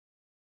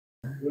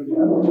Good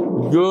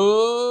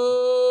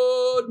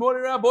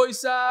morning, Rabbi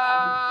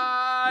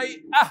Sai.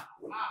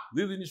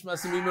 Lili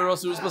Nishmas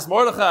Mimeros Urisbas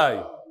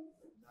Mordechai.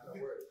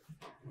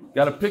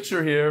 Got a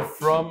picture here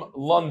from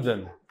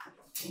London.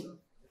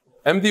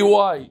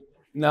 MDY.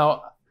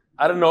 Now,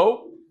 I don't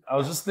know. I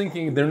was just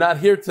thinking they're not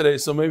here today,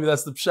 so maybe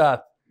that's the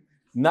pshat.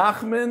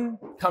 Nachman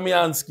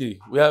Kamiansky.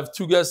 We have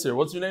two guests here.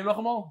 What's your name,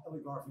 Nachamal?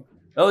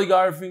 Eli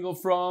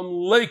Garfinkel from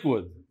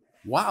Lakewood.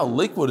 Wow,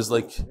 Lakewood is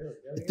like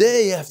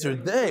day after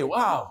day.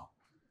 Wow.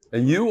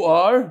 And you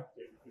are?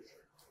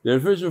 You're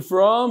Fisher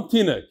from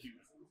Teaneck.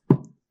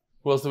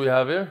 Who else do we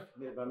have here?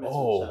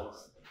 Oh,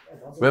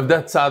 we have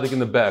that tzaddik in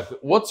the back.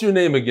 What's your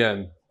name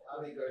again?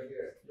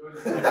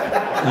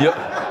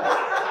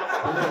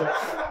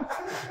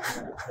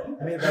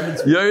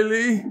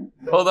 Yoeli,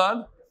 hold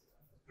on.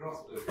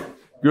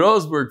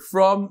 Grossberg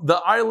from the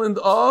island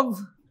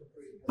of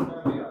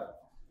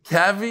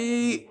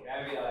Cavi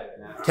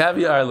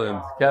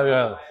Island.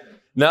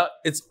 Now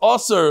it's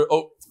also.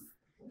 Oh,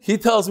 he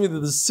tells me that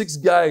there's 6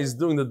 guys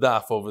doing the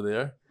daf over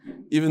there,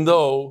 even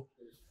though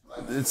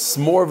it's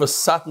more of a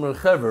satmar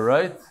chever,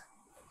 right?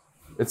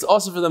 It's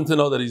also for them to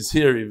know that he's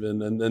here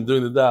even and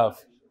doing the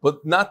daf,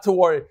 but not to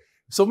worry.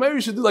 So maybe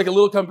we should do like a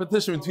little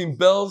competition between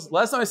bells.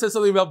 Last time I said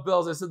something about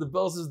bells, I said the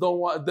bells don't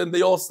want. Then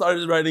they all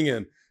started writing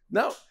in.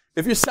 Now,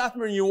 if you're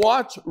satmar and you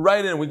watch,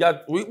 write in. We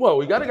got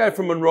a guy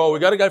from Monroe. We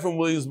got a guy from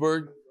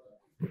Williamsburg.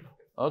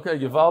 Okay,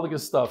 Givaldic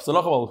stuff. So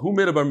Nachal, who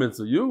made a bar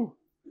mitzvah? You?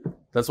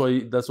 That's why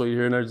you're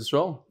here in Eretz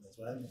Yisrael?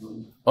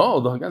 Oh,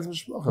 the Hagan's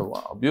Mishpacha.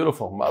 Wow,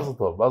 beautiful. Mazel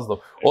tov, Mazel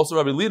tov. Also,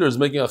 Rabbi Leader is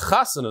making a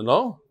chasana,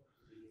 no?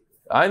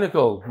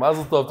 Einikol,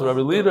 Mazel tov to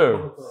Rabbi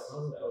Leader.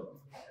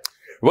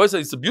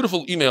 It's a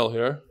beautiful email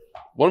here.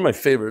 One of my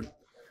favorite.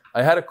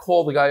 I had to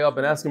call the guy up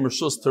and ask him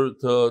Rishus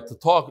to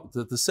talk,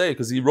 to say,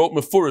 because he wrote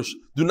Mefurish,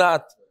 do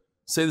not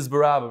say this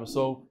barabim.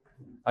 So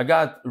I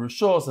got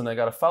Rishos and I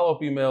got a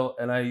follow-up email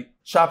and I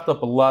chopped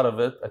up a lot of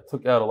it. I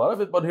took out a lot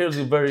of it, but here's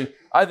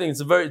I think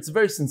it's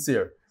very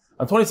sincere.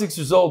 I'm 26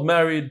 years old,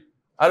 married.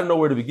 I don't know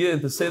where to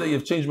begin. To say that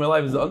you've changed my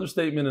life is an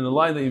understatement and a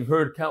line that you've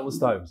heard countless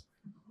times.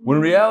 When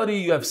in reality,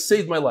 you have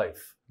saved my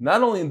life,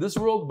 not only in this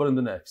world, but in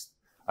the next.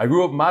 I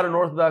grew up modern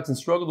Orthodox and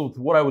struggled with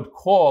what I would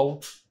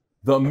call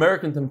the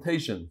American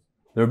temptation.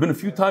 There have been a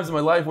few times in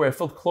my life where I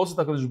felt closer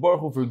to HaKadosh Baruch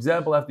Hu, for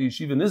example, after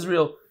yeshiva in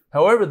Israel.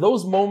 However,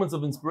 those moments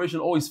of inspiration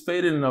always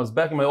faded and I was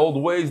back in my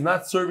old ways,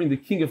 not serving the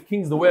King of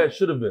Kings the way I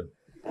should have been.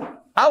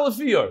 Aleph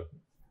Iyar.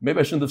 Maybe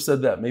I shouldn't have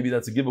said that. Maybe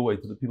that's a giveaway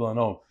to the people I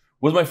know.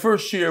 Was my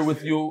first share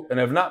with you and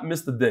I have not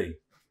missed a day.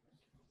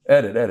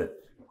 Edit.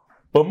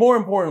 But more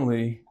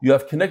importantly, you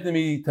have connected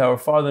me to our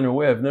Father in a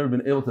way I've never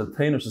been able to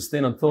attain or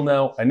sustain until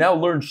now. I now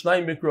learn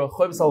Shnai Mikra,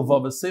 Choyves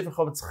Alvava, Sefer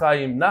Chavetz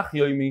Chaim, Nach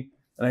Yoimi,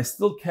 and I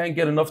still can't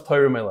get enough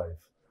Torah in my life.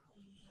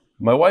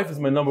 My wife is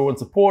my number one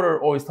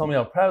supporter, always telling me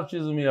how proud she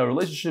is of me. Our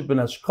relationship in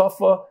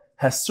Hashkafa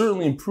has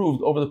certainly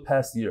improved over the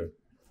past year.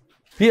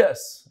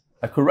 P.S.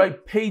 I could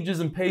write pages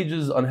and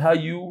pages on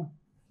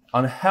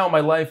how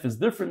my life is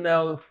different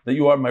now that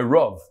you are my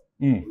Rav.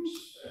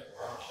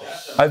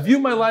 I view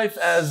my life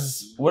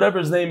as whatever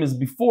his name is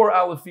before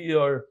Aleph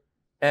Iyar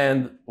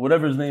and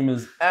whatever his name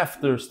is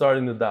after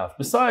starting the daf.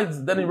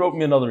 Besides, then he wrote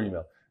me another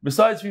email.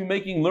 Besides you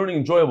making learning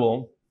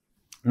enjoyable,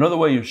 another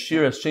way your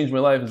shir has changed my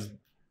life is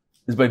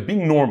by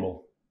being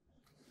normal.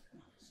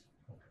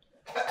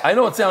 I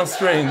know it sounds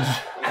strange.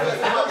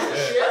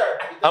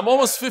 I'm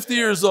almost 50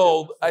 years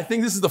old. I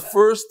think this is the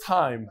first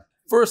time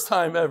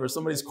ever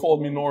somebody's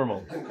called me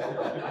normal.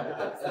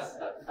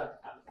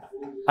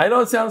 I know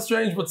it sounds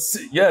strange, but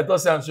it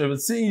does sound strange.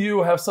 But seeing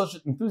you have such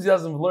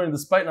enthusiasm for learning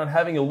despite not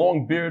having a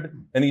long beard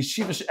and a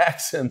yeshivish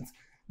accent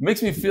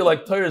makes me feel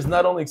like Torah is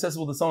not only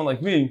accessible to someone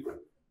like me,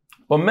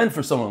 but meant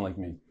for someone like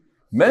me.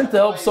 Meant to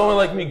help someone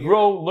like me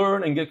grow,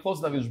 learn, and get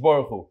closer to HaKadosh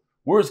Baruch Hu.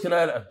 Words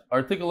cannot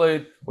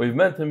articulate what you've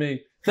meant to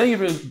me. Thank you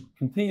for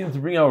continuing to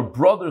bring our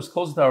brothers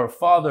closer to our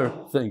Father.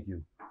 Thank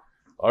you.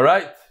 All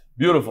right,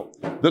 beautiful.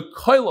 The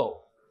Koilo.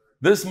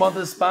 This month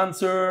is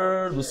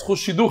sponsored with Chus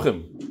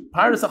Shiduchim.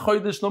 Paris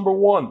HaChodesh number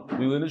 1.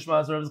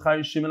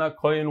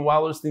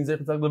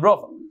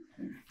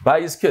 By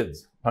his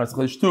kids. Paris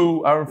HaChodesh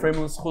 2. Aaron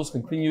Freeman Chus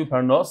continue.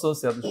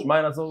 Parnosos Yad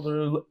Shemayin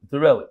Azol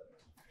Tereli.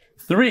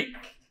 3.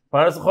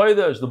 Paras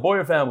Chodesh, the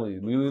Boyer family.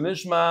 Lili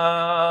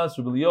Nishmas,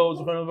 Rabbi Leo,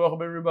 Zuchon Avroch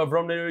Ben Riba,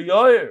 Avram Neir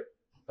Yoyer,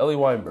 Eli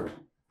Weinberg.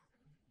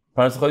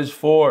 Paras Chodesh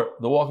 4,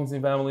 the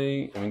Walkinson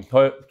family,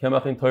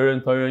 Kemach and Torah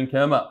and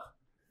Kemach.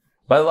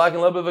 By the Lack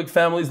and Lebevik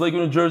families,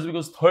 Lakewood, New Jersey,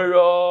 because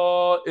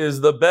Torah is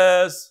the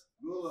best.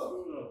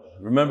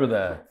 Remember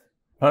that.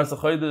 Paras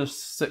Chodesh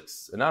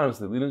 6,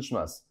 anonymously, Lili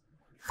Nishmas,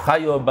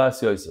 Chayo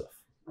Bas Yosef.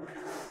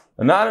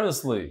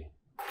 Anonymously,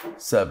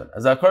 7.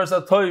 As Akar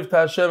Satoiv to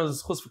Hashem,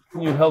 as Chus for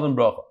continued held in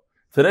Bracha.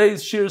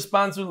 Today's shir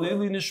sponsor,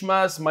 Lili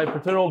Nishmas, my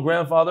paternal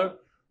grandfather,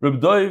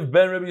 Reb Dov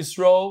ben Reb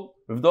Yisrael,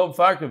 Reb Dov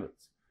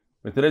Farkovitz.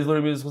 Today's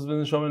learning is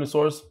been shown in a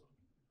source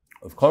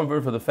of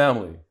comfort for the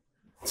family.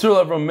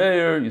 Tzir Avram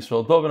Meir,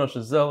 Yisrael Dov and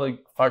Asher Zelig,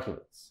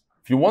 Farkovitz.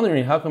 If you're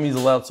wondering how come he's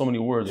allowed so many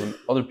words when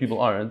other people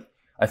aren't,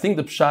 I think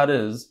the pshat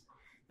is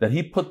that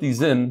he put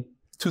these in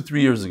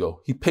 2-3 years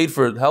ago. He paid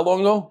for it how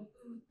long ago?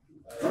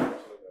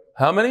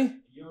 How many?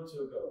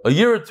 A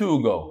year or two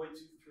ago.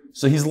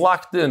 So he's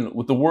locked in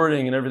with the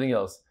wording and everything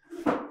else.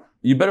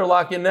 You better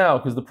lock in now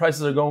because the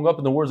prices are going up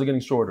and the words are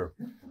getting shorter.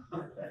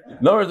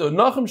 Number 2,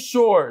 Nachum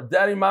Shor,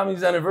 Daddy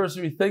Mommy's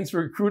anniversary. Thanks for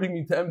recruiting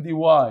me to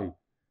MDY.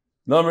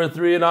 Number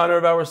 3, in honor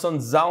of our son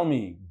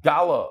Zalmi,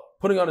 Gala,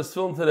 putting on his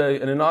film today,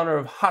 and in honor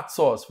of Hot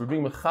Sauce for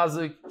being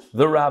mechazik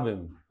the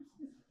rabbin.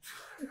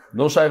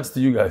 No shaykhs to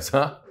you guys,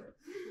 huh?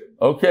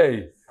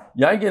 Okay,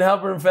 Yankin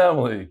Helper and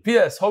family.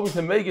 P.S. Hoping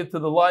to make it to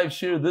the live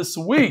share this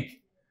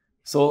week,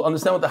 so we'll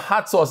understand what the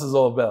hot sauce is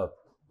all about.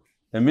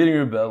 And meeting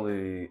your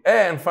belly.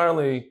 And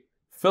finally,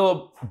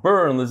 Philip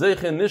Byrne,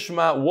 Lezeichen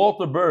Nishma,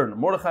 Walter Byrne,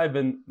 Mordechai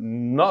ben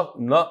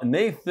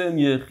Nathan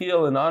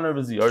Yechiel in honor of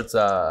his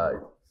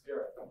yahrzeit.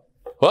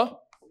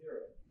 What?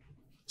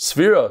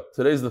 Sfira.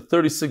 Today's the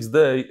 36th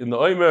day in the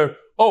Omer.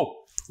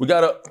 Oh, we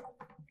gotta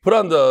put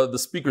on the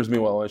speakers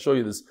meanwhile. I show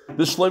you this.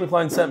 This Shlomo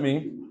Klein sent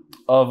me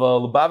of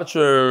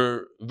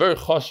Lubavitcher, very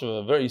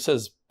choshev, he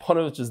says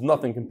Panovich is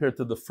nothing compared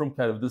to the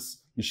frumkeit of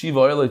this Yeshiva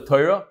Oilei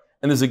Torah.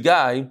 And there's a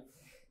guy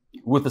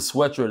with a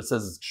sweatshirt that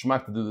says it's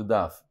Shmak to do the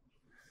daf.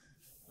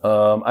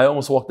 I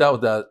almost walked out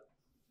with that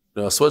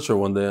sweatshirt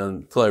one day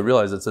until I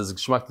realized it says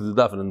Shmak to do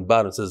daf, and in the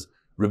bottom it says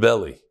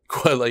Rebelli.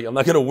 Quite like I'm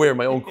not going to wear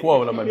my own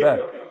quote on my back.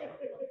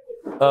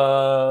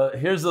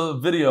 Here's a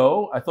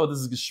video. I thought this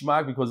is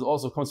Geshmak because it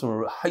also comes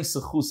from a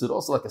Haisa Chusid,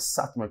 also like a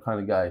Satmar kind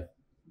of guy.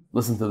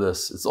 Listen to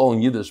this. It's all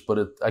in Yiddish,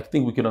 but I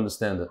think we can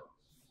understand it.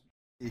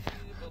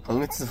 I'm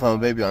going to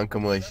find baby on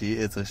Kamoshi.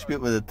 It's a spit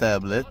with a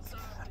tablet.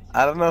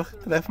 I don't know.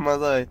 Tref my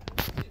side.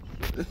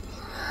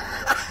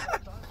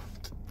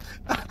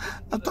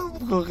 I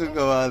thought we were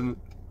going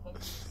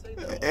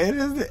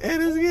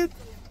is good.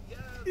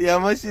 Ja,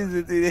 was is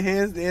het?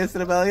 De eerste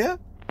rebellie?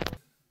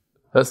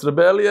 That's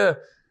rebellia.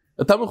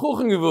 A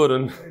Tamachuchen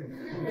geworden.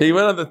 He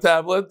went on the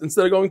tablet.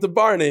 Instead of going to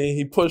Barney,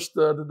 he pushed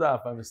the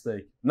daf by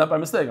mistake. Not by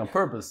mistake, on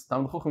purpose.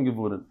 Tamachuchen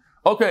geworden.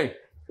 Okay.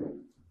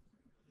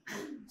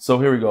 So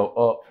here we go.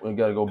 Oh, we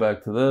got to go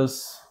back to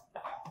this.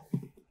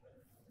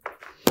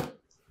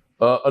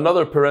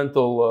 Another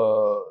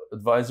parental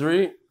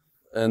advisory,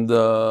 and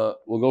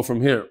we'll go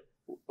from here.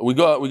 We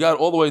got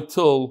all the way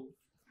till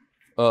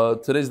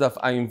today's daf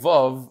Ayin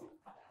Vav.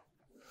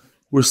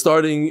 We're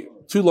starting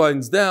 2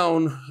 lines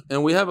down,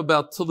 and we have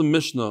about till the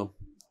Mishnah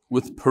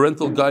with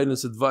parental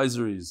guidance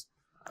advisories.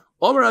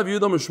 Omer Rav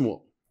Yehuda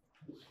Shmuel,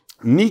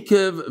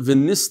 Nikev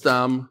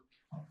v'nistam.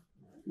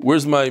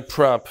 Where's my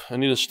prop? I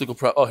need a shtickle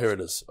prop. Oh, here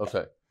it is.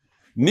 Okay.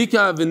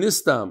 Nikev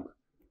v'nistam.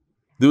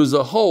 There was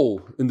a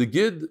hole in the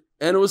gid,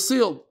 and it was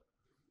sealed.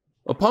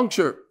 A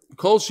puncture.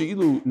 Kol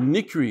she'ilu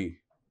nikri.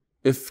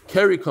 If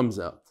keri comes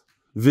out,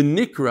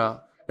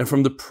 v'nikra, and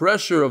from the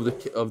pressure of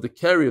the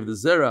keri of the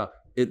zera,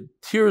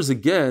 it tears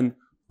again,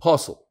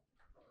 puzzle.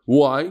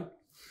 Why?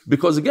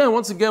 Because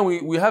once again,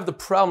 we have the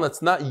problem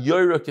that's not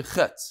yoyra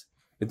kechetz.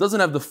 It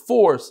doesn't have the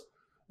force,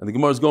 and the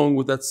Gemara is going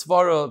with that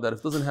svara, that if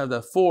it doesn't have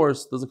that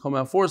force, doesn't come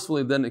out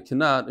forcefully, then it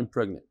cannot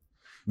impregnate.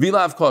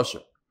 Vilav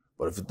kosher.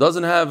 But if it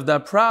doesn't have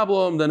that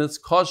problem, then it's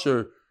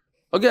kosher.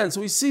 Again, so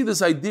we see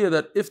this idea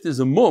that if there's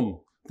a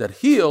mum that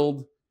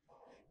healed,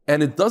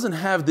 and it doesn't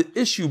have the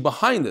issue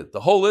behind it,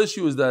 the whole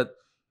issue is that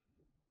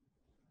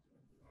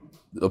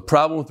the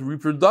problem with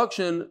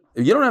reproduction,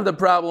 if you don't have that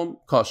problem,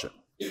 kosher.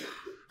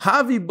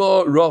 Havi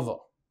ba rava.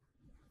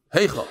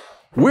 Heicha.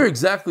 Where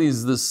exactly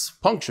is this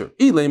puncture?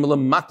 So,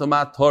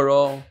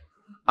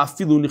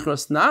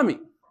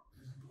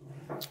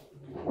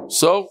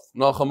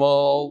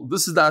 Nachamal,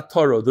 this is the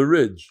Torah, the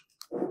ridge.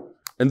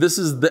 And this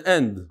is the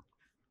end.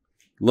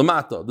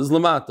 Lamata. This is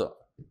Lamata.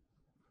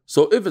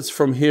 So if it's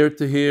from here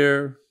to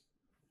here,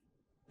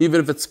 even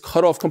if it's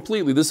cut off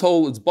completely, this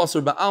whole, it's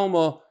Basar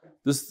Ba'alma,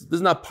 this is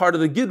not part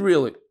of the Gid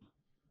really.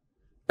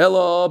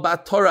 Ela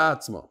Ba'Torah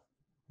Atzma.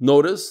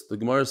 Notice, the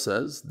Gemara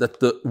says, that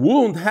the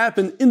wound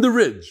happened in the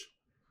ridge.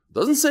 It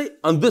doesn't say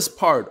on this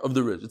part of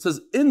the ridge. It says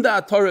in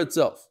the Torah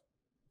itself.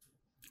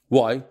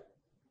 Why?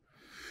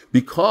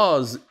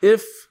 Because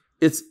if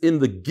it's in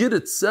the Gid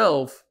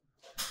itself,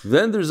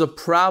 then there's a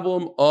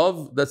problem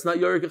of, that's not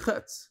Yorik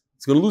Echetz.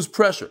 It's going to lose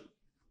pressure.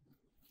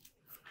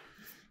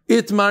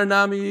 Itmar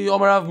Nami,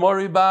 Omar Av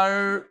Mori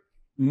Bar,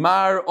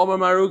 Mar, Omar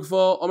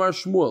Marugva, Omar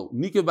Shmuel,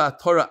 Nikeva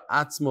Torah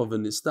Atzma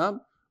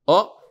V'nistam.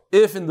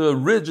 If in the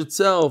ridge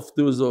itself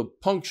there was a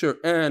puncture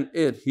and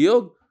it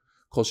healed,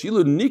 Kol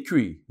Shilu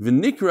Nikri,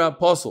 V'nikra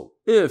Apostle.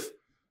 If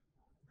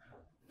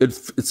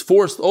it's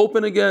forced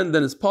open again,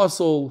 then it's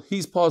possible.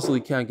 He's possible,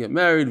 he can't get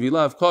married.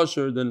 Vilav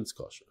kosher, then it's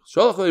kosher.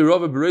 Shalach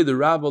le'Rava b'rei the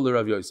Rabba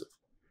le'Rav Yosef.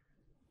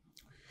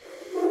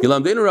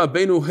 Yilamdeinu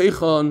Rabbeinu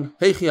heichon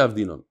heichi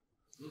avdinon.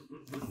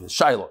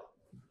 Shaila.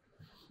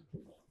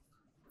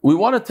 We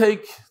want to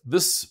take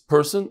this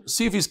person,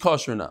 see if he's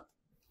kosher or not.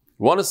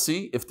 We want to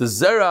see if the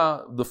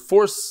zera, the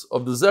force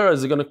of the zera,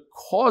 is going to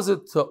cause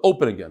it to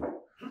open again.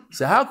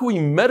 So how can we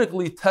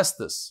medically test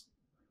this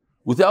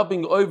without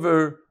being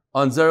over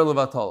on zera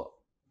levatala?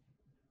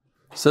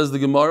 Says the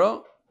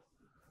Gemara,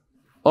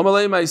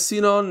 Omalei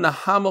Maisinon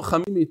Nahamo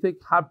Chamim, you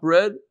take hot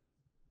bread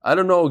I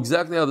don't know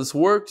exactly how this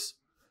works.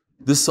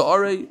 This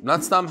sa'are,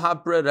 not stam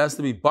hot bread, it has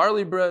to be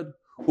barley bread.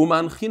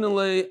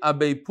 Umanchinale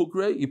abe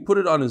pukre, you put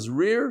it on his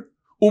rear.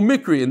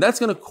 Umikri, and that's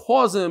going to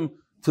cause him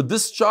to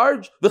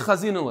discharge the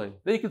chazinale.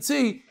 Then you can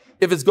see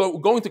if it's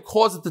going to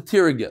cause it to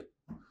tear again.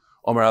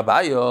 Omar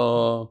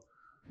Abaya,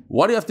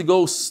 why do you have to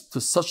go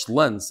to such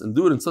lengths and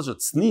do it in such a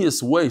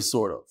tznius way,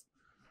 sort of?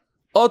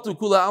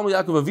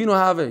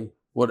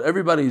 What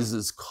everybody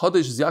is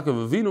Kaddish is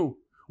Yaakov Avinu.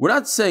 We're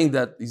not saying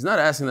that, he's not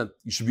asking that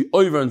you should be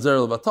over and Zer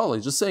Levatala.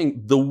 He's just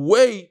saying the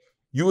way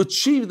you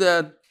achieve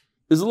that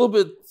is a little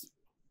bit,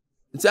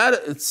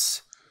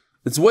 it's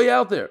way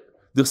out there.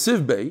 The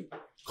Siv Bey,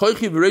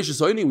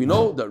 we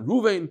know that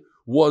Ruvain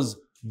was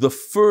the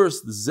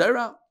first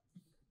Zera.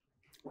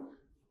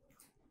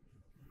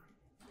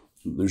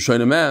 They're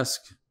trying to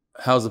ask,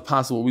 how's it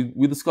possible?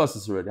 We discussed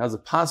this already. How's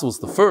it possible it's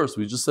the first?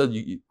 We just said,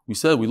 we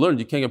learned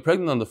you can't get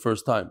pregnant on the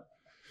first time.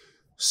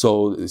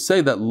 So they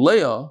say that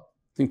Leah, I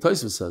think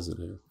Taisva says it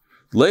here,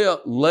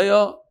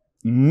 Leah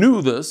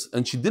knew this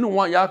and she didn't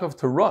want Yaakov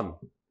to run.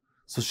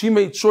 So she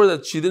made sure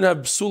that she didn't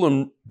have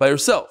Psulim by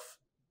herself.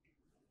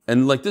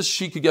 And like this,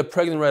 she could get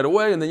pregnant right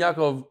away, and then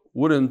Yaakov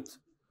wouldn't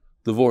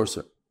divorce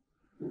her.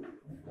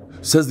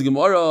 Says the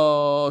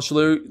Gemara,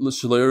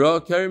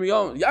 carry me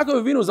on.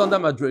 Yaakov Avinu was on that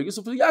madriga,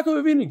 so for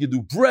Yaakov Avinu, you could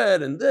do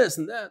bread and this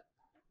and that.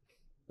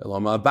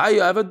 I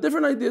have a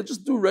different idea.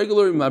 Just do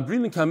regular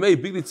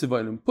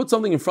put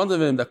something in front of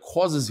him that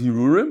causes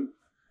hirurim,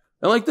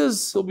 and like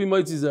this, he'll be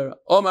mighty zera.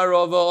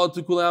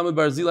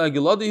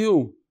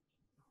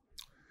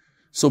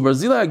 So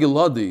Barzilai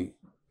Agiladi,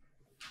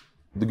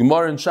 the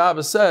Gemara in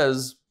Shabbos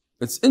says,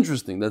 it's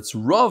interesting. That's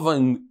Rav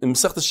in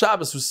Masechta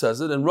Shabbos who says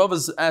it, and Rav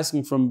is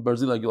asking from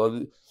Barzilai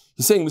Giladi.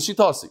 He's saying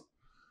L'shitasi.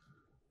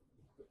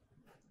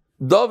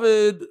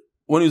 David,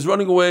 when he was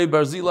running away,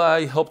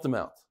 Barzilai helped him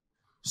out.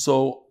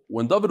 So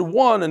when David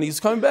won and he's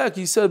coming back,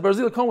 he said,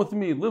 Barzilai, come with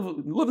me,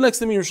 live next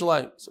to me in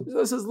Yerushalayim. So he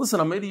says, listen,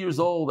 I'm 80 years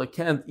old, I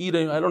can't eat,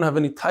 I don't have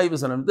any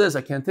taivas, I don't have this,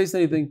 I can't taste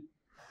anything.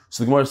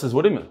 So the Gemara says,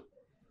 what do you mean?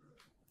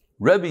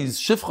 Rebbe's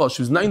Shifcha,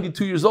 she was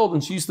 92 years old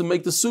and she used to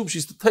make the soup, she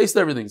used to taste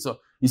everything. So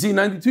you see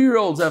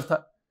 92-year-olds have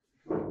time.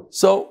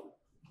 So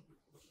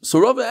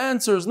Rava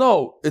answers,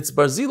 no, it's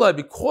Barzilai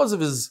because of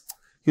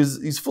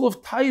he's full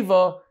of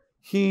taiva,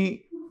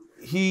 he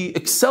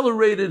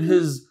accelerated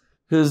his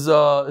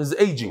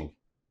aging.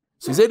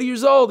 So he's 80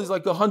 years old, he's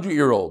like a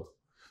 100-year-old.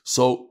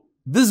 So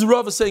this is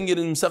Rava saying it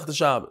in Masechta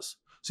Shabbos.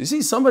 So you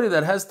see somebody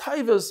that has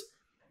taivas,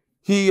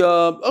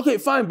 okay,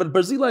 fine, but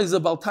Barzilai is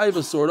about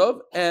taiva sort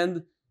of,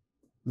 and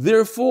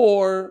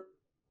therefore,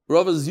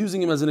 Rav is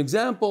using him as an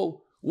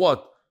example.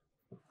 What?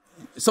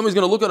 Somebody's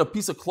going to look at a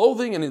piece of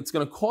clothing and it's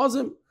going to cause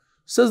him?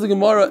 Says the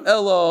Gemara,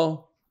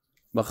 Ella,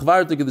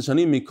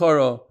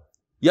 mikara.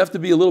 You have to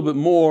be a little bit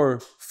more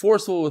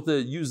forceful with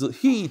it. Use the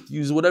heat,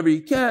 use whatever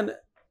you can,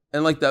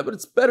 and like that. But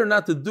it's better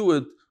not to do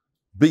it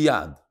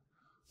biyad.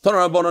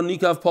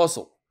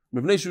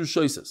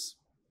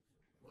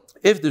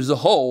 If there's a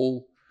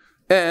hole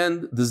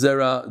and the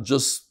zera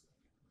just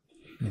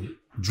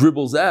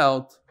dribbles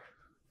out,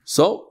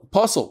 so,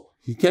 puzzle,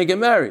 he can't get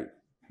married.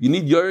 You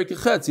need yorik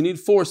echetz, you need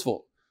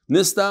forceful.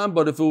 Nistam,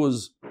 but if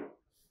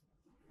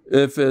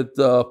it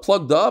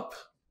plugged up,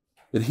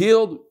 it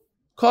healed,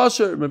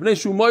 kosher,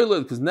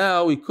 because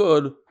now he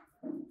could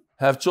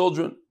have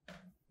children.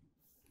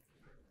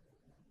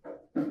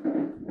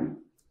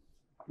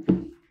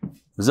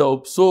 This is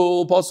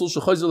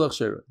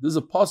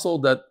a puzzle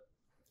that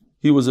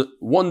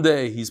one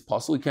day he's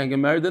puzzle, he can't get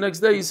married, the next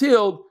day he's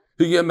healed,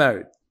 he can get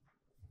married.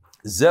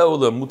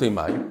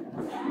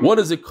 What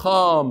does it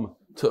come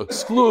to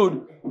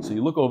exclude? So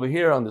you look over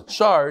here on the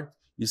chart,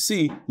 you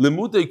see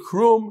lemute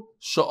krum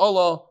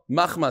sha'ala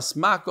machmas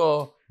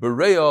maka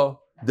bereya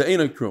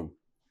de'ena krum.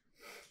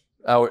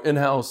 Our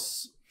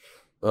in-house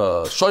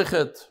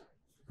shoichet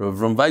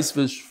from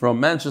Weisfish from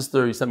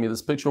Manchester, he sent me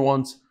this picture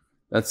once.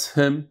 That's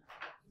him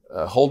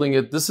holding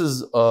it. This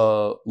is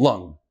a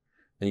lung,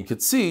 and you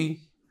could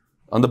see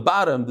on the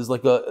bottom there's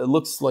it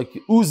looks like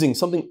oozing,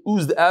 something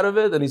oozed out of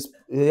it, and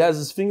he has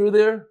his finger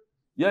there.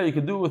 Yeah, you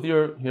could do it with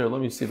here, let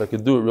me see if I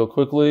could do it real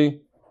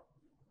quickly.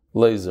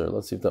 Laser,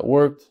 let's see if that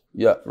worked.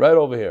 Yeah, right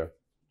over here.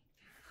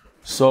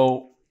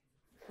 So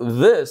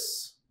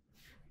this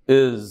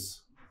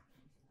is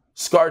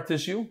scar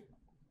tissue.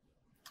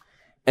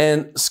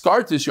 And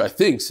scar tissue, I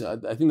think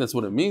that's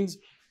what it means.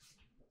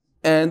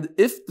 And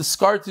if the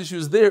scar tissue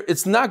is there,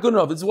 it's not good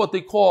enough. It's what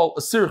they call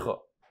a sircha.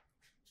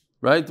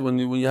 Right? When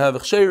you have a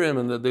chsherim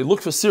and they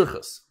look for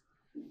sirchas.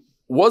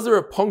 Was there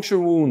a puncture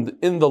wound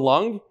in the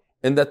lung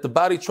and that the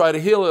body tried to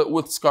heal it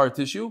with scar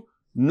tissue?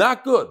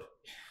 Not good.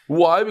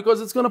 Why?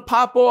 Because it's going to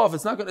pop off.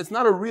 It's not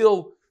a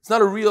real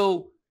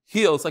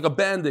heal. It's like a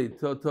band-aid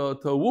to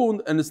a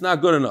wound, and it's not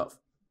good enough.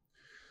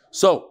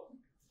 So,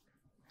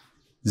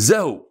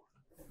 zehu.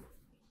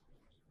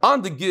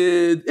 On the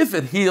gid, if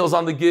it heals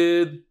on the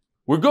gid,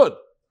 we're good.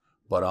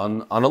 But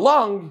on a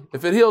lung,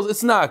 if it heals,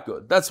 it's not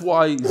good. That's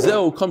why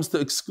zehu comes to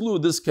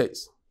exclude this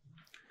case.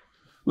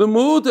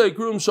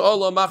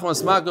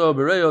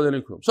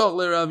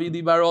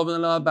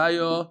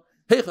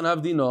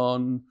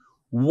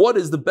 What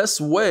is the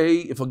best way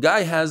if a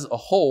guy has a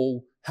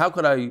hole? How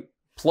could I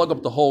plug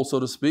up the hole, so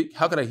to speak?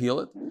 How could I heal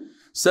it?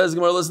 Says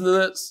Gemara, listen to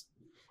this.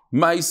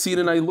 My seed,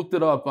 and I looked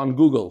it up on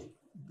Google.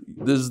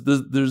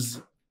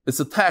 It's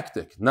a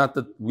tactic, not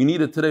that we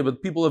need it today,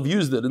 but people have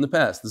used it in the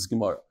past. This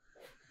Gemara.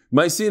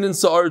 My seed in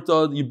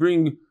Sa'arta, you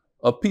bring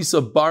a piece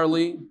of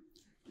barley,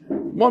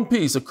 one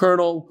piece, a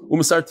kernel,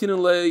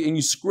 and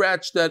you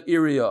scratch that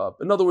area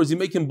up. In other words, you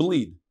make him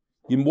bleed.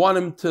 You want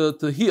him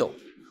to heal.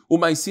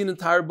 Umaisin and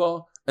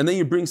tarba, and then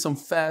you bring some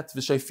fat,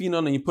 v'shayfinan,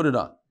 and you put it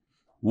on.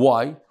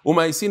 Why?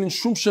 Umaisin and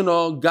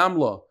shumshana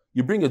gamla,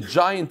 you bring a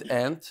giant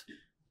ant.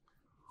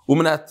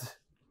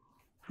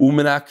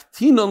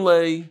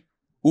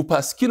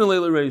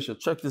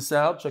 Check this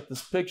out, check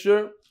this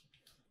picture.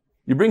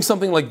 You bring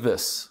something like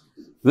this.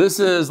 This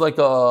is like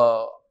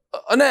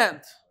an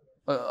ant,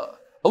 a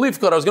leaf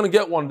cutter. I was going to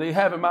get one. They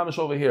have it, mamish,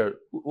 over here,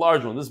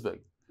 large one, this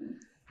big.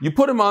 You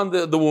put him on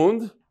the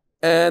wound,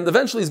 and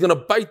eventually he's going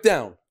to bite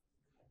down.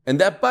 And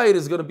that bite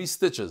is going to be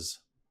stitches.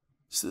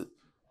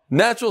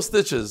 Natural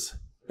stitches.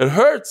 It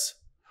hurts.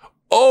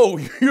 Oh,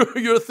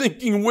 you're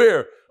thinking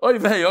where? Oh,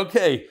 hey,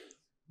 okay.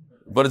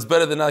 But it's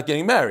better than not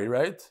getting married,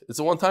 right? It's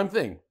a one-time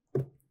thing.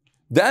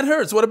 That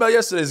hurts. What about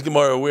yesterday's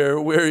Gemara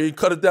where he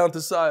cut it down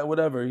to side,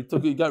 whatever.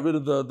 He got rid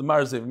of the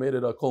marzev, made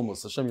it a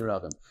kolmus, Hashem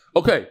Yirachem.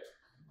 Okay.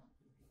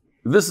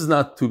 This is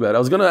not too bad. I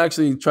was going to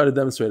actually try to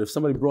demonstrate. If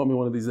somebody brought me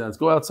one of these ants,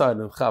 go outside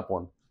and chop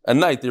one. At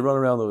night, they run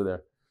around over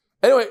there.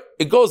 Anyway,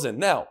 it goes in.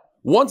 Now,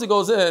 once it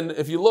goes in,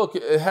 if you look,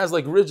 it has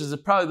like ridges.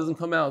 It probably doesn't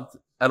come out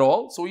at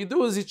all. So what you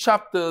do is you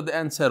chop the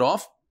ant's head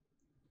off.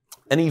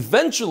 And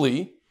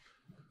eventually,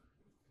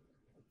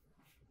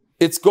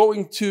 it's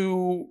going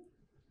to,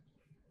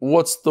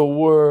 what's the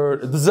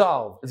word?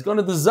 Dissolve. It's going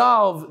to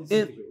dissolve,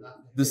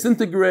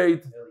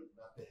 disintegrate. Not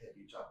the head,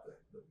 you chop the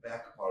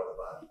back part of the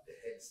body. The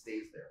head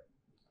stays there.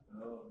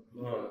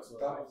 No, it's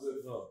not.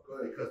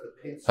 Because the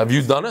pins. Have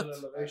you done it?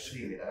 I've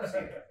seen it.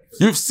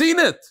 You've seen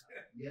it.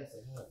 Yes, I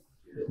have.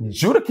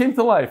 Judah came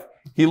to life.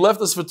 He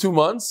left us for 2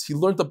 months. He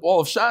learned up all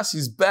of Shas.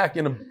 He's back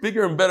in a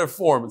bigger and better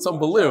form. It's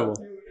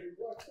unbelievable.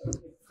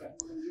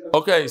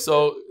 Okay,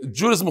 so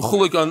Judah's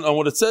mechulik on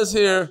what it says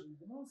here.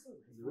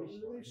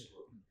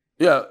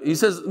 Yeah, he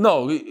says,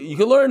 no, you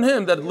can learn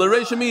him that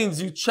l'reisha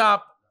means you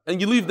chop and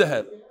you leave the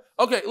head.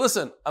 Okay,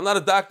 listen, I'm not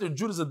a doctor.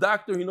 Judah's a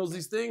doctor. He knows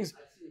these things.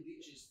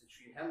 Leeches to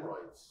treat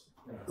hemorrhoids.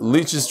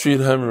 Leeches treat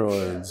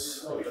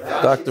hemorrhoids.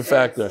 Dr.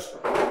 Factor.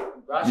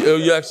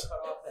 You actually...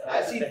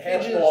 I see the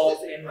head pigeons.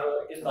 falls in the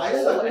I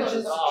hole saw and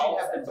pigeons dissolves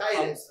that and treat hepatitis,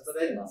 becomes but I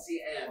didn't see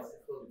ants.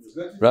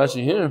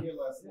 Rashi here?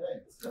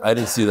 I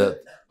didn't see that.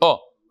 Oh.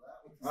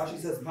 Rashi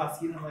says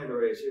paskinim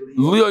le'reisha.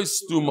 Liyoi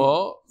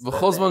stuma,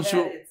 v'chozman the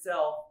shu... head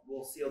itself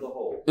will seal the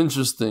hole.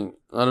 Interesting.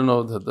 I don't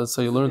know. That's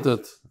how you learned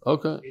it.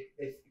 Okay.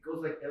 It goes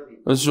like Ellie.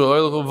 The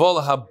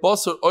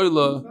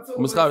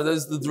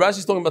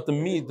Rashi's talking about the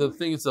meat, the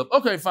thing itself.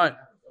 Okay, fine.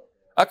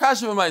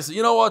 Akasha v'maisa.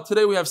 You know what?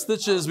 Today we have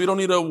stitches. We don't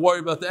need to worry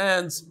about the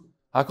ants.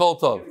 Hakol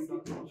tov.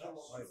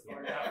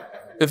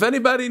 If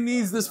anybody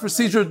needs this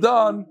procedure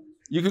done,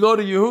 you can go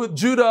to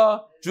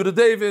Judah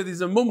David.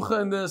 He's a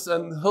mumcha in this,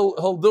 and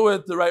he'll do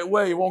it the right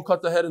way. He won't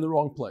cut the head in the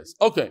wrong place.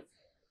 Okay.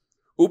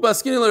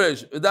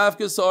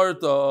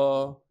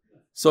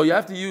 So you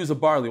have to use a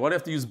barley. Why do you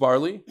have to use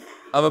barley?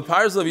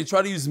 If you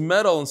try to use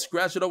metal and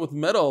scratch it up with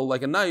metal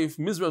like a knife,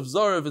 mizraf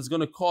zarav, it's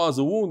going to cause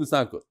a wound. It's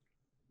not good.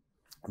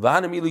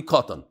 V'hanamili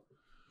katan.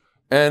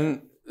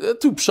 And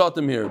two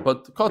pshatim here,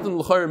 but katan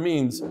l'chayr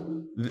means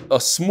a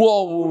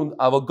small wound.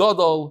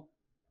 Avagadol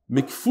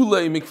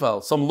mikfulei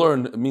mikval. Some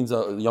learn it means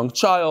a young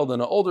child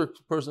and an older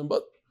person,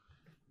 but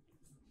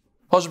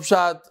pashut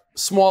pshat,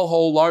 small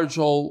hole,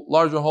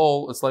 larger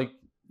hole. It's like,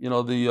 you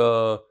know,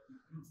 the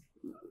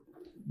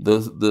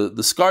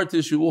scar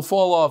tissue will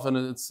fall off, and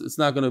it's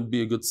not going to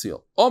be a good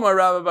seal. Omar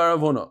Rabbi Bar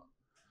Avuna,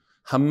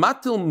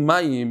 hamatil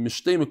mayim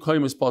mishtei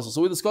mekoyim is possible.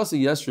 So we discussed it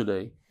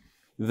yesterday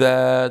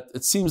that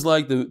it seems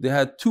like they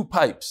had two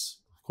pipes,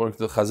 according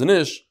to the Chazon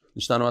Ish,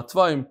 Nishtanu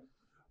Atvayim.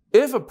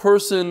 If a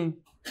person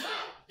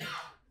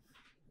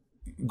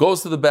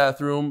goes to the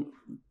bathroom,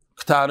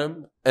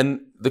 ktanim,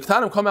 and the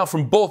ktanim come out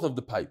from both of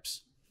the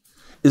pipes,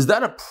 is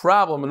that a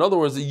problem? In other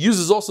words, it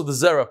uses also the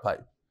zera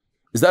pipe.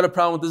 Is that a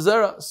problem with the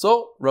zera?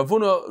 So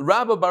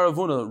Rabbi Bar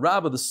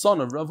Avuna, the son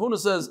of Ravuna,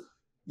 says,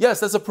 yes,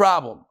 that's a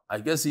problem. I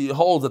guess he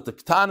holds that the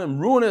ktanim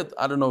ruin it.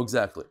 I don't know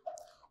exactly.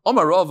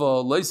 Omar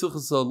Rava,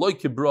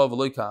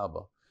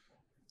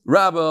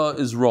 Rabba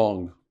is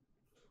wrong.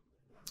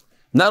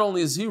 Not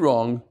only is he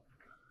wrong,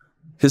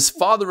 his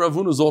father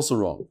Ravuna is also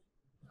wrong.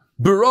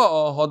 This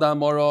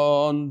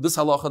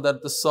halacha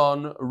that the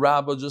son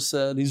Rabba just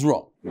said, he's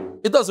wrong.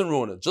 It doesn't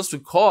ruin it. Just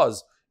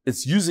because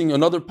it's using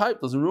another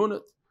pipe doesn't ruin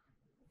it.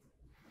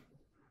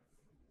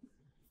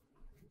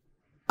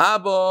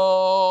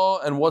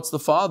 Abba, and what's the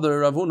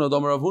father? Ravuna,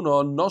 Damar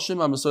Ravuna, Noshim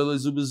Amasoyle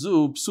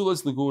Zubizu,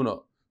 Psulis Laguna.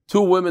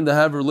 Two women that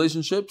have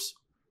relationships,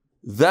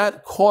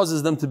 that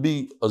causes them to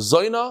be a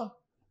Zaina,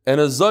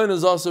 and a Zaina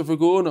is also for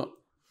Guna.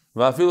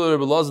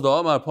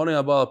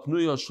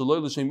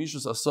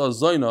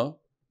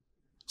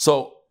 So,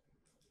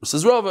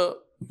 says Rava,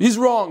 he's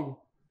wrong.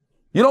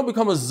 You don't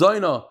become a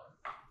Zaina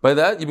by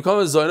that. You become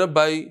a Zaina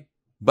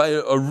by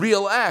a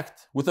real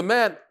act with a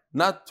man,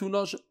 not two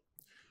nashim.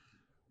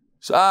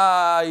 So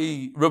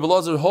Rebbe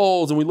Lazar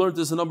holds, and we learned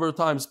this a number of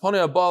times.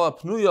 Panei Abala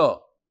Pnuya,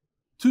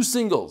 two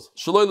singles.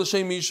 Shaloi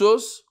l'shem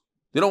mishus.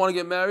 They don't want to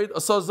get married.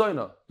 Asa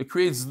Zaina. It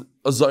creates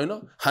a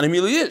Zaina.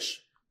 Hanimili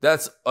ish.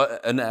 That's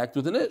an act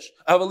with an ish.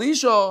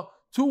 Avalisha,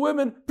 two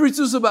women.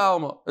 Pritzus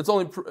ba'alma.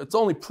 It's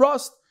only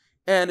prust,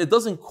 and it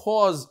doesn't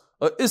cause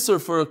a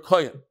isser for a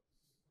kohen.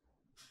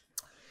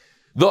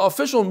 The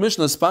official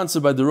Mishnah is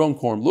sponsored by the Ron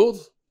Korn Lud.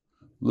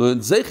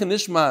 L'zeichen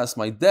Nishmas,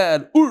 my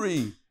dad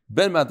Uri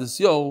ben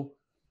Matisyo.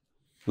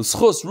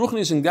 L'schus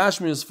ruchnish and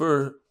gashmius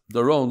for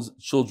the Ron's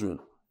children.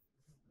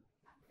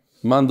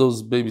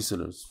 Mando's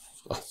babysitters.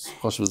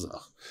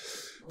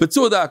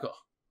 Petzua daka.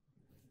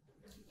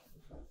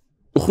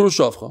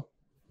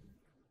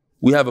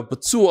 We have a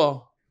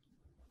Petzua.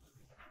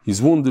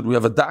 He's wounded. We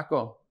have a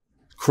daka,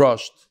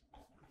 crushed.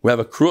 We have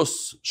a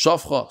krus,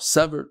 shafcha,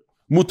 severed.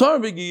 Mutar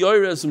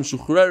b'giyoyres and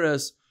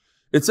shuchreres.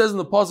 It says in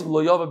the pasuk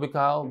lo yava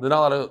b'kal, they're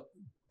not allowed to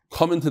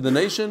come into the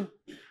nation.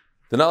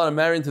 They're not allowed to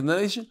marry into the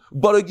nation.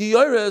 But a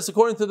giyoyres,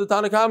 according to the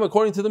Tanakhama,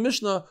 according to the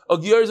Mishnah, a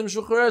giyoyres and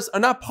shuchreres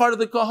are not part of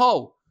the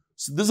kahal.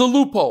 So there's a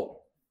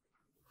loophole.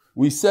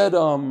 We said,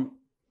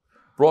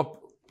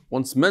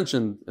 once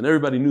mentioned, and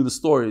everybody knew the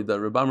story, that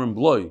Reb Amram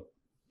Bloy,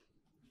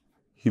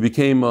 he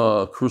became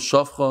a krus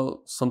shafcha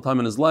sometime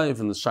in his life,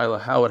 and the shaila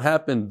how it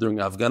happened during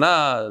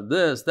Afghanah,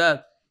 this,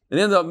 that, and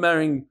he ended up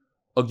marrying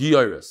a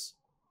giyaris.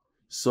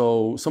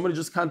 So somebody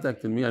just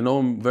contacted me. I know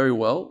him very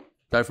well,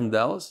 guy from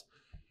Dallas,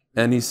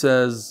 and he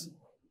says,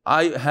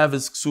 I have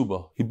his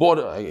ksuba. He bought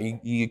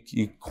it.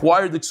 He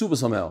acquired the ksuba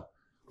somehow.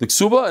 The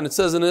ksuba, and it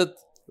says in it,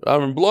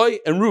 Aaron Bloy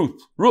and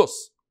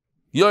Rus,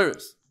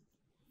 giyaris.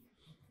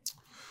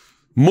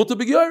 Muta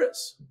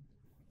b'giyaris.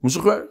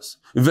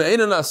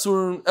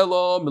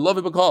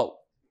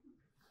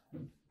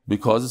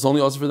 Because it's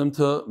only also for them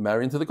to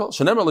marry into the cult.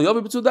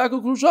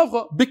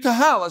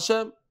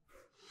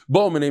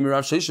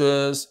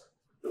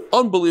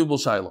 Unbelievable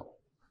shiloh.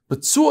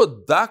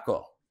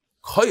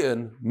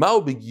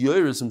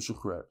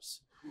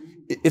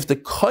 If the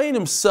kohen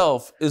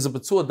himself is a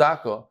Betzua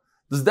Daka,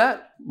 does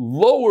that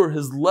lower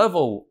his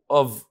level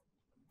of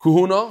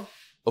kuhuna,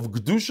 of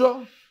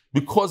gedusha,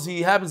 because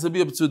he happens to be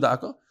a Betzua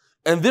Daka?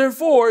 And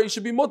therefore, he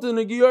should be mutter in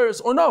a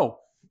giyaris, or no?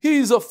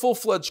 He's a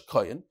full-fledged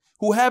kohen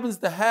who happens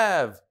to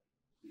have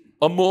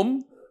a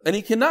mum, and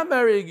he cannot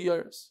marry a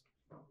giyaris.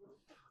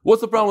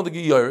 What's the problem with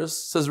the giyaris?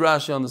 Says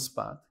Rashi on the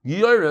spot.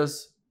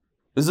 Giyaris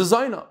is a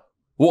zayna.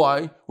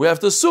 Why? We have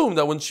to assume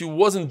that when she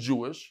wasn't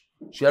Jewish,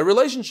 she had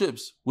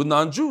relationships with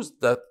non-Jews.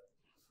 That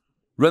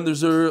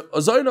renders her a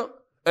zayna,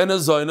 and a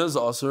zayna is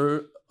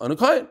also on a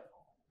kohen.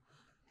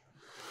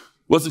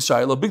 What's the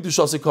shayla? Big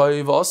dushas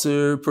kohen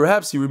aser.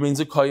 Perhaps he remains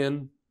a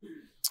kohen.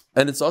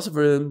 And it's also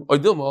for him, or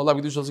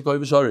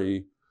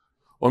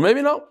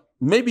maybe no.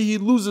 Maybe he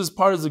loses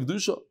part of the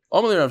Kedusha.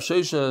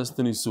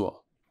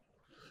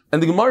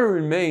 And the Gemara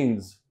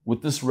remains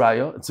with this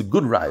raya. It's a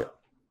good raya.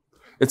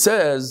 It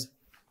says,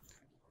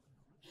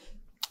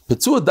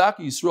 Petzua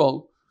Daki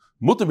Yisrael,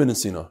 Mutar ben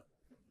Asina.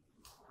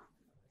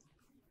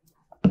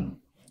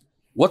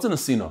 What's an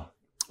Asina?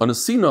 An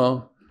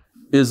Asina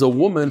is a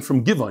woman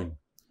from Givain.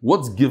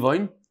 What's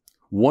Givain?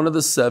 One of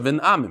the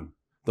 7 Amim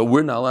that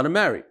we're not allowed to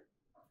marry.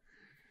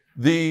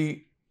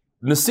 The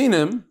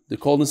Nesinim, they're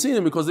called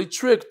Nesinim because they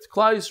tricked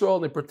Klal Yisrael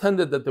and they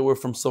pretended that they were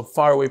from some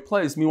faraway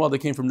place. Meanwhile, they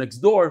came from next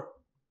door.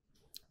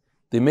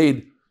 They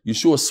made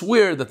Yeshua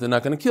swear that they're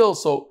not going to kill.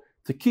 So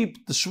to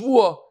keep the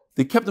Shvuah,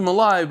 they kept them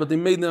alive, but they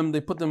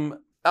put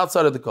them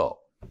outside of the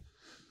call.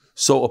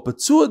 So a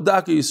Petzua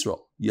Daka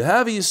Yisrael, you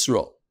have a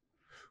Yisrael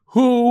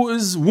who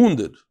is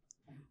wounded.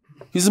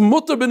 He's a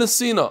Mutar ben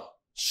Asina,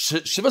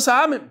 Shivas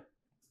Ha'amim.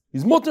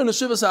 He's Mutar in a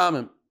Shivas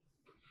Ha'amim.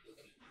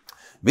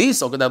 And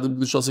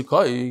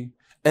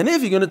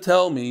if you're going to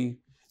tell me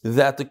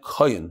that the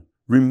kohen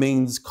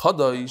remains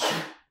kadosh,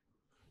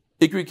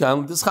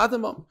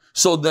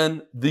 so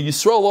then the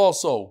Yisrael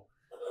also,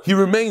 he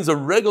remains a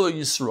regular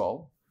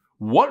Yisrael.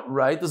 What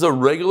right does a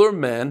regular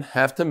man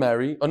have to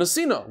marry an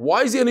Asina?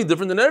 Why is he any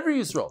different than every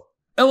Yisrael?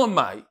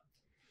 Elamai,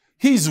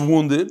 he's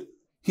wounded.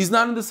 He's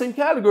not in the same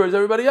category as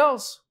everybody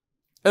else.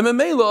 And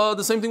Memela,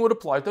 the same thing would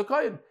apply to a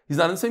kohen. He's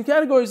not in the same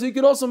category, so he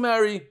could also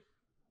marry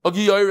a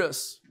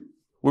giyaris.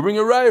 We're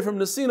bringing a raya from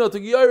Nesina to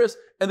Giyaris,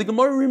 and the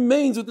Gemara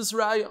remains with this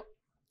raya.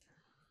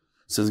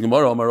 Says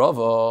Gemara, Amar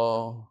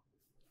Rava.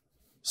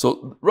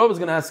 So Rava is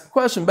going to ask a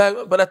question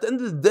back, but at the end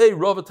of the day,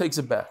 Rava takes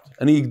it back,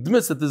 and he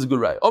admits that this is a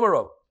good raya. Amar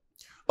Rava.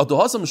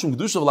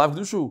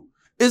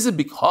 Is it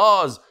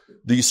because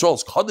the Yisrael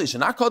is Kaddish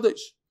and not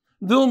Kaddish?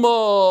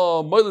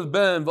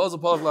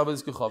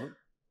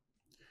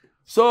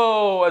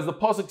 So, as the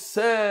pasuk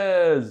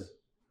says,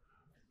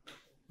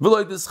 we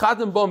had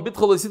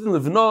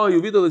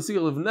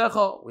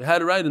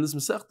it right in this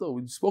Masechta.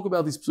 We spoke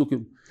about these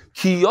psukim.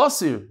 Ki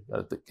Yasir,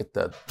 gotta get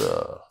that.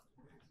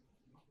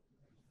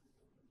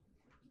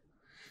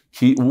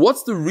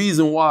 What's the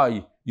reason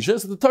why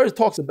Yeshua, the Torah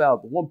talks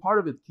about one part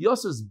of it.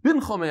 Kiyasas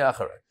bin chamei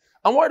acharei.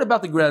 I'm worried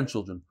about the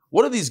grandchildren.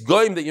 What are these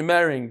goyim that you're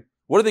marrying?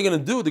 What are they going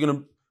to do? They're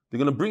going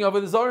to bring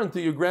avodah zarah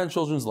into your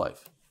grandchildren's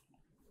life.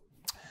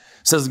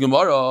 Says the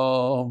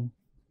Gemara,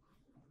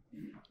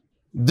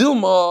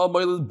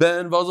 Dilma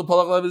ben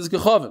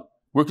v'azal.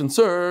 We're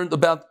concerned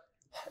about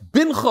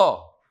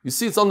bincha. You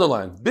see, it's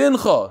underlined.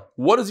 Bincha.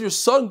 What is your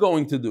son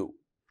going to do?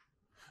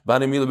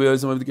 But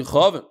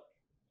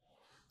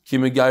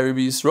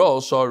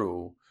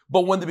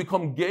when they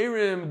become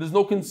gerim, there's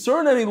no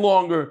concern any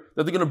longer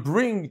that they're going to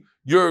bring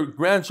your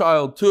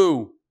grandchild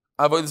to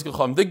avodas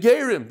gechavan. They're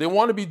gerim. They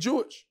want to be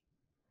Jewish.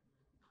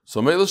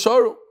 So meila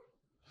sharu.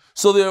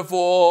 So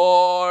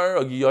therefore,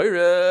 a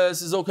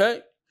giyaris is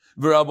okay.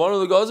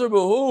 V'rabbanon legazer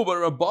b'hu, but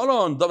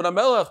Rabbanon David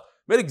HaMelech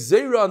made a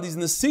gzeira on these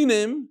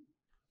nesinim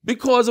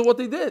because of what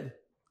they did.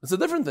 It's a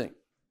different thing.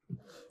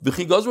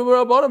 V'chi gazer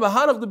b'rabbanon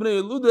b'hanach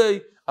d'bnei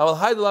eludei aval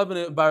hay d'lav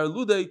b'nei bar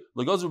eludei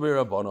legazer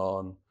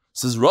b'rabbanon.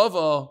 Says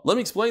Rava, let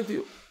me explain to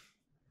you.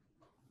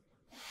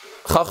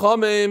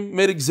 Chachamim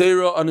made a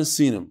gzeira on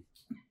nesinim.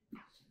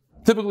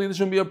 Typically, there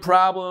shouldn't be a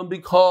problem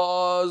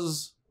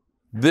because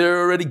they're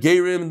already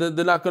gerim.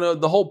 They're not gonna.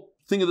 The whole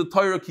thing of the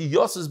Torah ki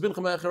yosses bin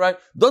chamei acharei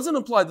doesn't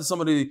apply to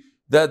somebody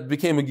that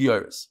became a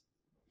giyaris.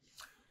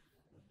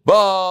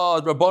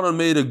 But Rabbanan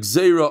made a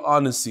gzeira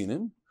on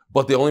nesinim.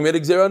 But they only made a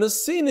gzeira on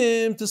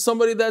nesinim to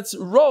somebody that's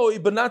roi,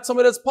 but not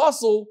somebody that's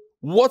pasul.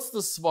 What's the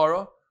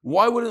svara?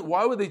 Why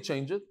would they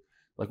change it?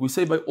 Like we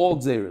say by all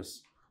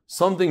gzeiras,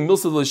 something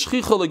milsad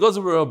l'shchicha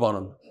legazer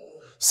b'Rabbanan.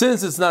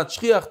 Since it's not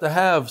shchiach to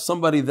have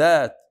somebody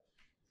that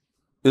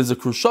is a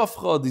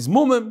krushavcha, these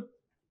mumim,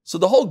 so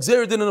the whole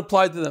gzeira didn't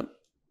apply to them.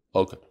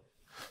 Okay.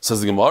 Says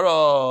the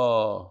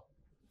Gemara.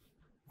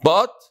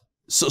 But,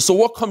 so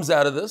what comes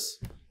out of this?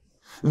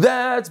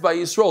 That's by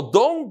Yisrael.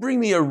 Don't bring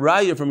me a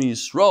raya from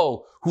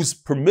Yisrael who's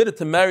permitted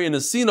to marry an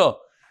Asina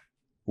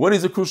when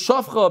he's a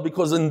krushavcha,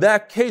 because in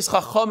that case,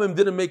 Chachamim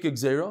didn't make a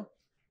gzeira.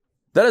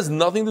 That has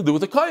nothing to do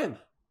with a kayin.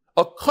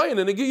 A kayin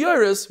and a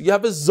giyaris, you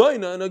have a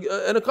zayna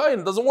and a kayin.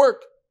 It doesn't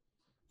work.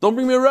 Don't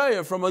bring me a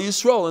raya from a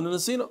Yisrael and an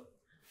Asina.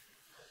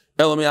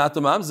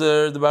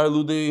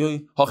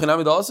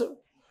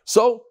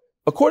 So,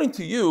 according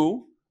to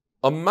you,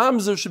 a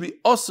mamzer should be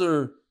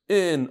usher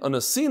in an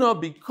asina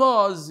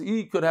because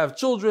he could have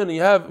children and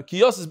you have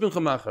kiyas bin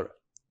chamachar.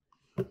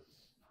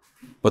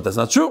 But that's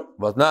not true.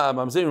 A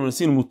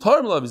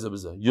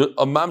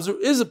mamzer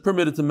is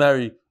permitted to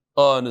marry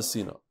an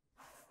asina.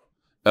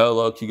 So,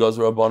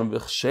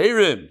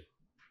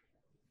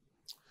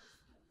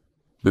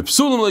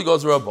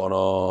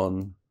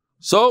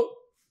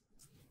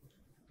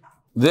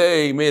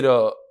 they made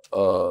a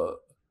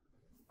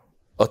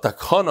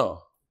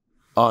takana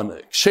on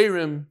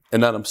ksherim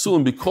and not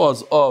amsulim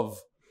because of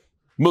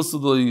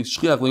milsad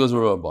shchiach legazer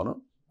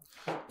rabbanon.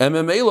 And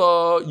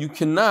memela, you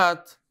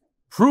cannot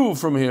prove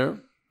from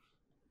here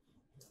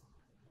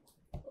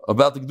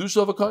about the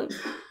kedusha of a kain.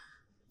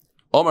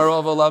 Omar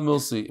Rav alav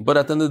milsi. But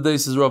at the end of the day,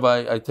 says Rav,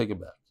 I take it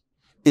back.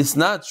 It's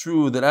not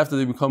true that after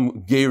they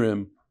become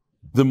gerim,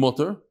 the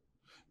mutter.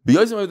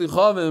 Less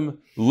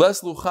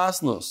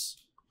luchasnos.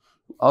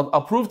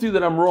 I'll prove to you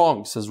that I'm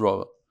wrong, says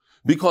Rava.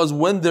 Because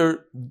when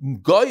they're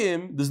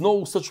goyim, there's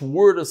no such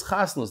word as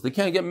chasnos. They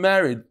can't get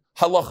married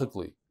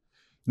halachically.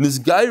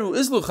 Nisgairu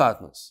is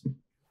luchatnos.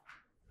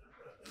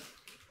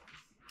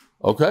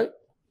 Okay?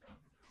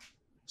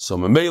 So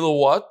memela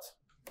what?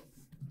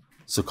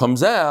 So it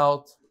comes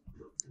out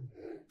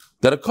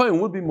that a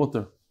kohen would be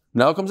mutter.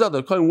 Now it comes out that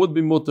a kohen would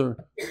be mutter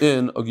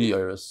in a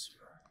giyaris.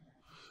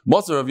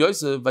 Matzar of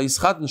Yosef,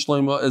 vayischaten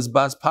shloima as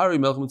bas pari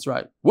melch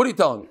mitzrayim. What are you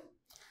telling me?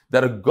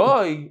 That a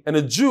guy and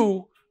a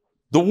Jew,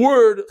 the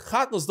word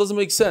chatnos doesn't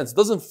make sense,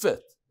 doesn't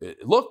fit.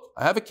 Look,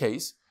 I have a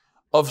case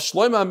of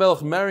Shlomo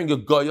HaMelech marrying a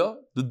Goya,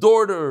 the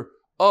daughter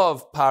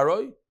of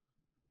Paroi,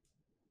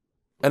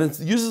 and it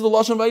uses the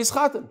lashon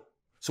vayischaten.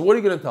 So what are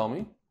you going to tell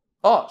me?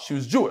 She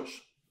was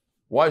Jewish.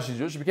 Why is she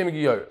Jewish? She became a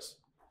Giyaris.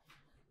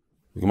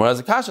 The Gemara has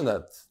a kash on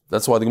that.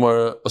 That's why the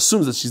Gemara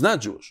assumes that she's not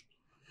Jewish.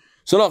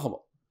 So Nachama,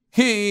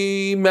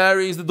 he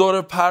marries the daughter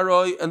of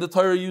Paroi, and the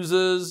Torah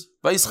uses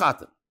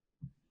vayischaten.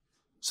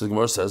 So the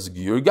Gemara says,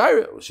 Giyur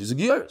Gaira. She's a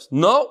Giyaris.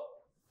 No,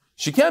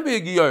 she can't be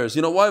a Giyaris.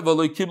 You know why?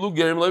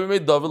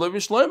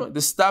 They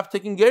stopped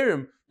taking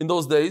Gerim in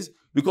those days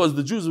because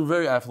the Jews were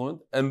very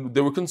affluent and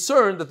they were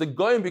concerned that the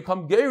Goyim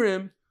become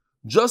Gerim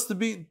just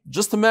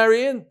to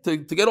marry in, to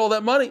get all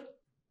that money.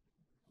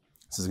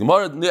 Says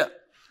Gemara, yeah,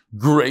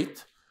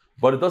 great,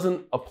 but it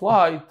doesn't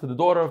apply to the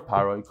daughter of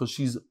Paroi because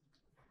she's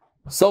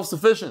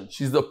self-sufficient.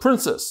 She's the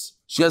princess.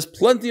 She has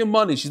plenty of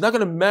money. She's not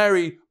going to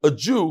marry a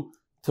Jew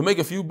to make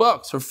a few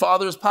bucks. Her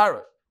father is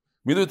Paroi.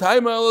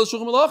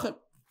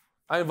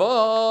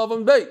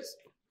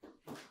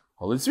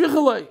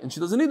 And she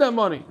doesn't need that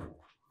money.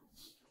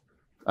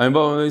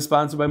 I'm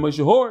sponsored by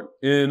Moshe Horn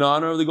in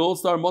honor of the Gold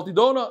Star Multi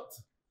Donut.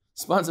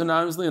 Sponsored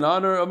anonymously in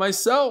honor of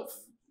myself.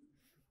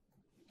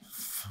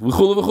 I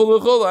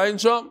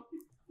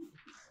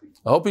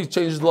hope he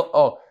changes.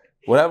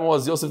 What happened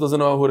was Yosef doesn't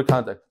know who to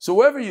contact. So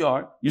wherever you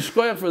are, you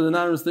shkoyach for the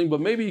anonymous thing,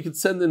 but maybe you could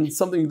send in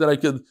something that I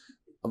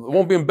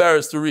won't be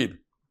embarrassed to read. It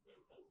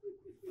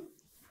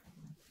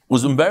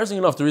was embarrassing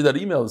enough to read that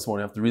email this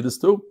morning. I have to read this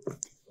too.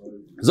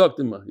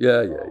 Zaktima.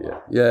 Yeah.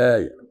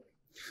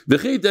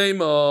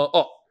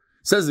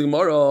 Says the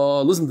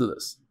Gemara, listen to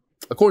this.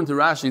 According to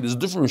Rashi, there's a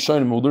different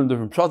Rishonim, we'll learn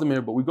different pratim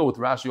here, but we go with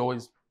Rashi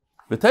always.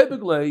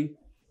 V'tepiklei,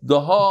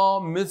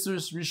 daha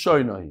mitzvahs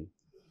Rishonahi.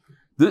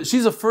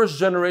 She's a first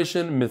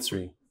generation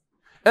Mitzri.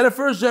 And a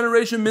first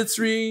generation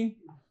Mitzri,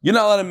 you're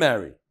not allowed to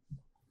marry.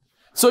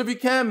 So if you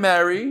can't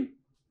marry,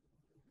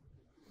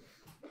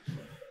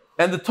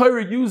 and the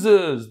Navi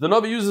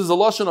uses a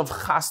lashon of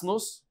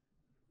chasnus,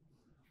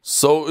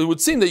 so it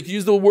would seem that you could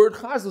use the word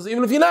chasnus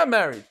even if you're not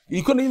married.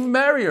 You couldn't even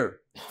marry her.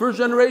 First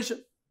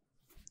generation.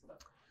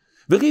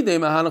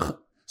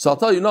 So I'll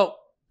tell you, no.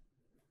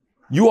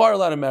 You are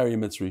allowed to marry a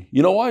Mitzri.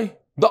 You know why?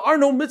 There are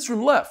no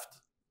Mitzrim left.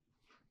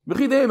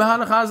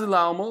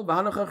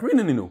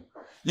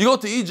 You go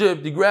to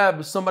Egypt, you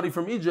grab somebody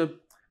from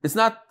Egypt, it's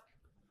not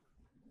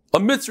a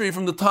Mitzri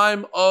from the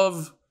time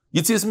of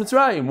Yetzias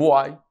Mitzrayim.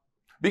 Why?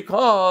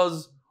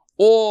 Because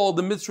all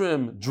the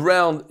Mitzrim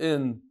drowned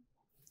in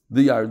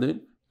the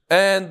Yarden,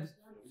 and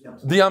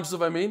the Yam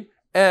Suf,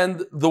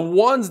 and the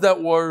ones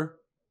that were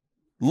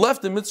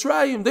left in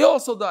Mitzrayim, they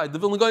also died. The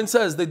Vilna Gaon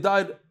says they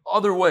died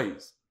other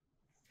ways.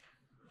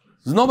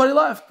 There's nobody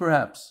left,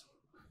 perhaps.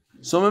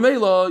 So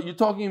Mamela, you're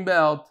talking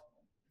about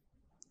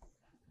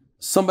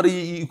somebody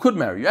you could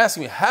marry. You're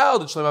asking me, how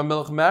did Shlomo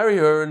HaMelech marry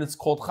her? And it's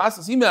called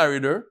Chasnas. He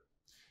married her.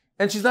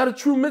 And she's not a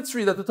true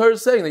Mitzri that the Torah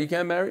is saying that you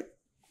can't marry.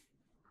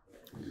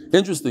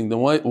 Interesting. Then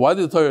why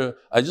did the Torah,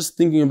 I'm just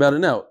thinking about it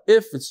now.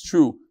 If it's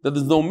true that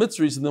there's no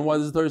Mitzri, so then why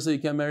does the Torah say you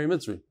can't marry a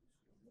Mitzri?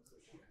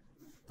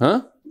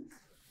 Huh?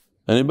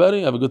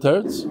 Anybody have a good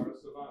teretz?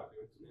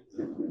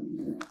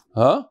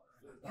 Huh?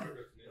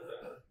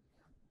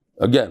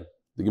 Again,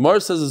 the Gemara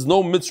says there's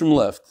no Mitzrim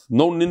left.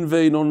 No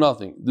Ninveh, no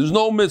nothing. There's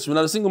no Mitzrim,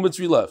 not a single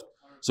Mitzri left.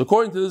 So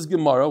according to this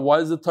Gemara, why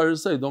does the Torah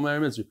say don't marry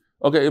Mitzri?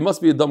 Okay, it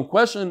must be a dumb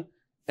question,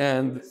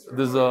 and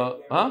there's a...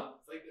 Huh?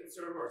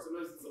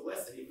 Sometimes it's a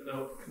lesson, even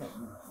though...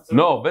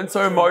 No, Ben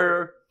Sarah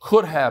Moyer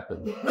could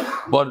happen.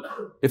 But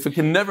if it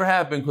can never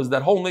happen, because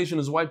that whole nation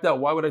is wiped out,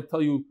 why would I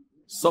tell you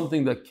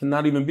something that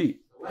cannot even be?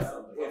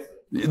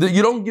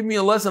 You don't give me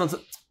a lesson.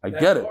 I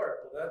get it.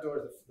 That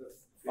door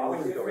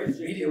is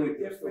immediately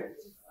different.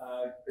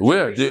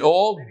 Where? They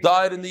all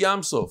died in the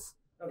Yam Suf.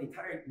 No, the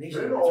entire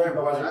nation.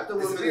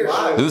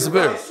 They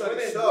disappeared.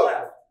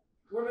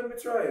 Women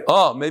betrayed.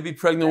 Oh, maybe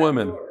pregnant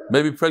women.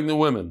 Maybe pregnant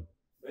women.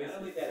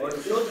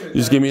 You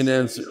just give me an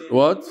answer.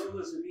 What? The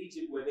rulers of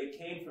Egypt, where they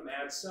came from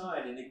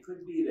outside, and it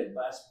could be that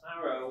Bas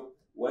Paro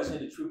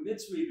wasn't a true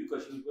Mitzri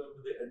because she was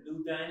with a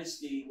new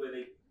dynasty where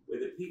the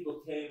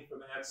people came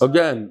from outside.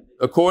 Again,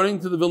 according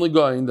to the Vilna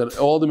Gaon, that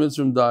all the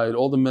Mitzrayim died,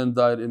 all the men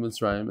died in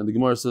Mitzrayim, and the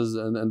Gemara says,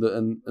 and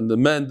the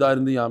men died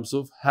in the Yam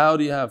Suf. How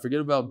do you have?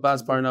 Forget about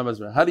Bas Paro, not Bas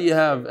Paro. How do you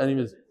have any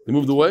Mitzrayim? They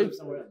moved away.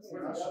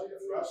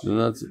 Then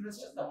that's it. Isn't this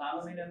just the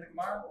Halamin in the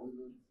Gemara?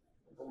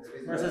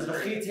 Where it says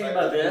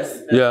v'chitema this,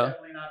 that's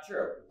definitely not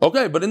true.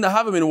 Okay, but in the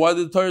Havamina, why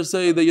did the Torah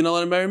say that you're not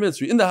allowed to marry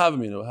Mitzri? In the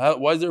Havamina,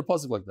 why is there a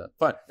pasuk like that?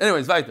 Fine.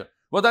 Anyways, weiter.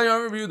 What I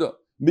remember Yehuda?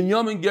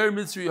 Binyamin ger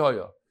Mitzri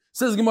haya.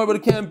 Says Gemara, but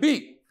it can't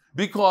be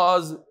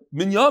because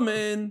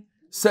Binyamin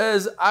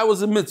says I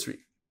was a Mitzri.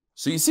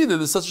 So you see that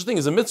there's such a thing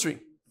as a Mitzri,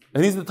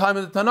 and he's in the time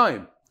of the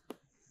Tanaim.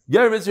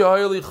 Ger Mitzri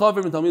haya li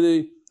chaver min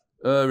talmidei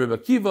Rebbe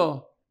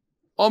Akiva.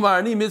 Omar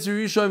ani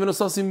Mitzri Rishon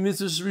v'nosasim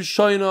Mitzri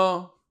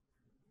Rishona.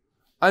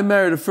 I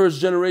married a first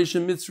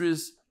generation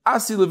Mitzris.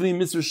 Asi livni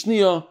Mitzri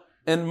Shnia,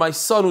 and my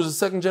son, who's a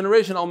second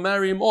generation, I'll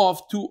marry him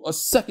off to a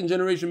second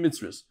generation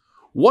Mitzris.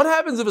 What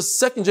happens if a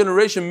second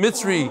generation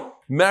Mitzri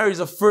marries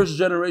a first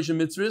generation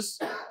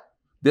Mitzris?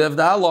 They have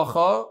the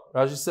halacha,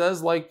 Rashi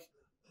says, like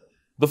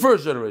the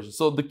first generation.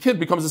 So the kid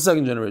becomes the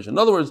second generation. In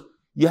other words,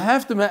 you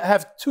have to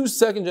have two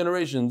second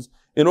generations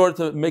in order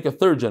to make a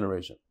third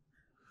generation.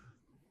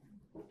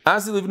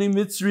 Asi livni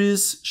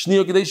Mitzris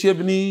Shnia Kadesh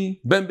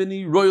Yebni Ben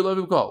Beni Royal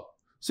Avivkal.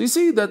 So you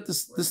see that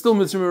there's still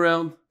Mitzrim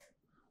around.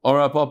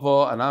 Ora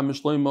Papa, Anam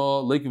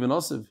Shlomo, Lake of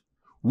Nosiv.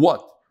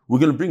 What? We're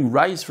going to bring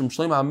rice from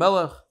Shlomo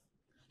HaMelech?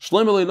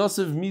 Shlomo Le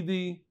Nosiv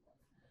Midi.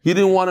 He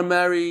didn't want to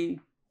marry.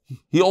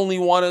 He only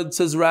wanted,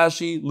 says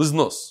Rashi,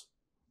 Liznus.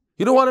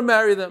 He didn't want to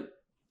marry them.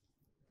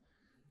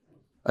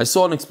 I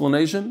saw an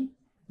explanation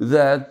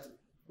that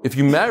if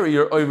you marry,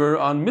 you're over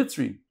on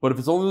Mitzri. But if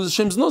it's only the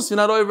Shem's Nus, you're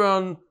not over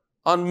on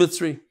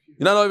Mitzri.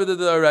 You're not over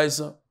the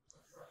Raisa.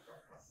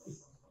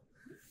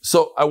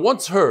 So I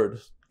once heard,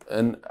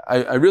 and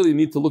I really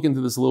need to look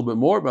into this a little bit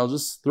more, but I'll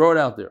just throw it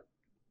out there.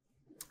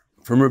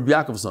 From Rabbi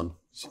Yaakovson,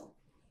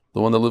 the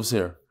one that lives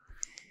here.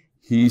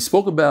 He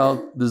spoke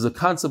about, there's a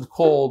concept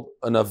called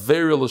an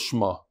Aver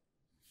Lishma.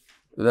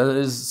 That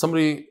is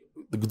somebody,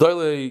 the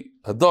Gedolei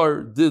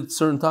Hadar did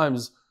certain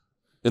times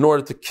in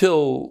order to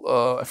kill,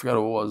 I forgot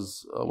who it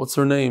was, what's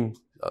her name?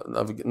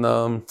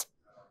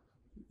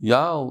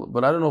 Yal,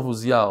 but I don't know if it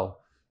was Yal.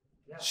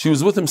 She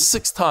was with him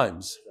 6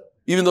 times.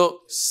 Even though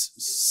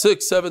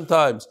 6, 7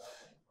 times,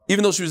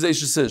 even though she was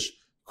Eish Sish,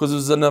 because it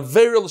was an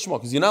Avera Lishma,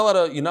 because you're not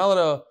allowed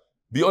to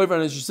be over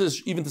an Eish Sish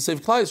even to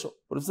save Klal Yisrael.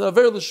 But if it's an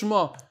Avera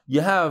Lishma,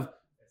 you have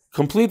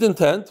complete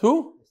intent. Who?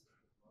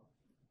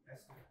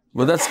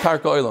 But that's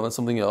Karka Oilam, that's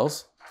something else.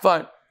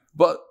 Fine.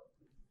 But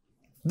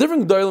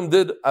different Gedolim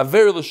did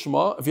Avera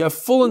Lishma. If you have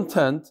full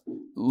intent,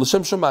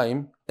 L'Shem Shemayim,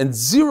 and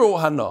zero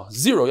Hana,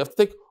 zero, you have to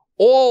take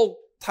all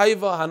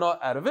Taiva Hana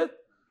out of it,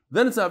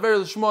 then it's Avera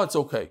Lishma, it's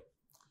okay.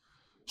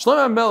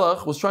 Shlomo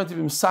HaMelech was trying to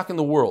be Misak in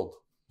the world,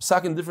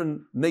 Misak in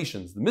different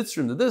nations, the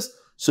Mitzrayim, the this,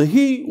 so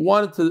he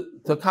wanted to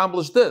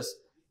accomplish this.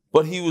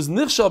 But he was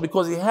Nichshal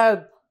because he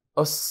had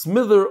a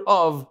smither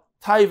of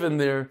Taiva in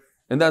there,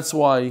 and that's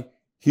why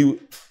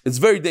it's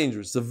very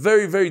dangerous. It's a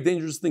very, very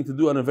dangerous thing to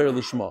do on Avera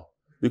Lishma,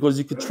 because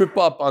you could trip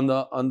up on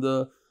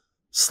the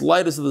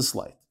slightest of the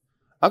slight.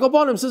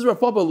 Akabanim says Rav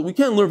Papa, we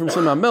can't learn from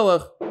Shlomo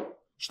HaMelech.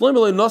 Shlomo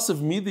lo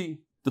nosef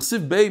midi,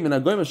 t'chsiv bei min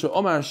hagoyim asher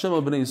omar Hashem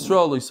al bnei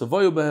Yisrael lo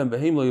yisavoyu behem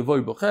vehem lo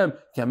yavoyu bochem.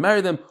 Can't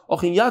marry them.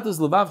 Ochin yatas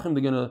levavchem.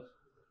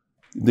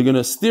 They're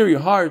gonna steer your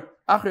heart.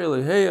 Acher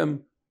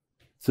eleheim,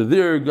 to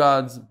their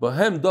gods.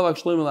 Behem davak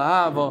Shlomo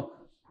lahava.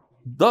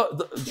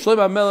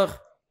 Shlomo HaMelech,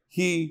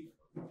 he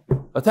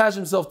attached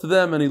himself to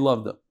them and he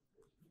loved them.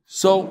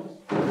 So,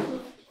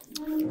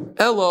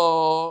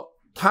 Elo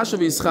kasha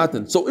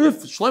v'yischaten. So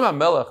if Shlomo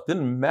HaMelech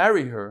didn't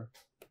marry her,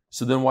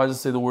 so then why does it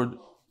say the word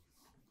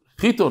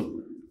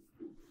chitun?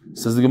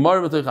 Says the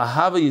Gemara,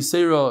 Ahava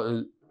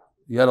Yisera,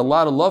 he had a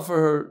lot of love for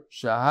her.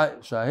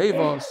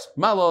 Shahevos,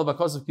 Malav,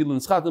 Akasav Kilun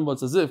Schatim, but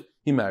it's as if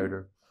he married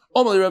her.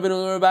 Omali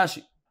Rabbeinu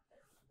Rabashi.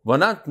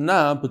 Vanat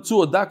na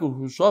Petzu Adaku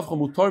Hushavcha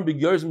Mutar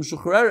B'Gyeres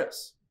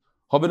Mishuchreres.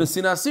 Haben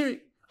Asina Asiri.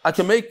 I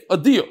can make a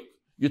deal.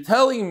 You're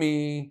telling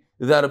me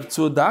that a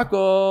Petzu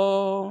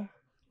Adako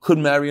could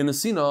marry an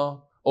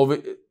Asina over.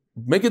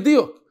 Make a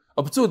deal.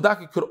 A Petzu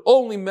Adaka could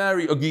only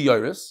marry a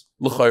Gyeres,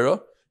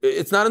 L'chayra.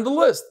 It's not in the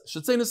list. It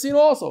should say Nesina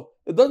also.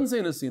 It doesn't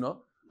say Nesina.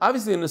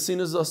 Obviously,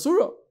 Nesina is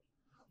Asura.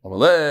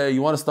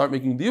 You want to start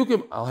making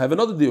diukim? I'll have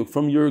another diuk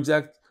from your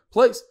exact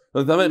place.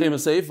 Once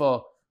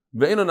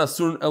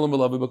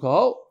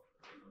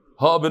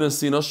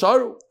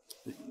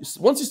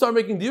you start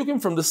making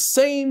diukim from the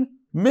same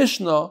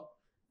Mishnah,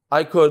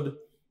 I could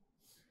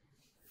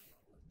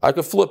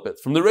flip it.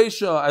 From the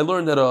Reisha, I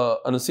learned that a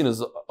Nesina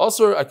is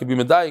Asur. I could be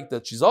Medayik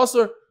that she's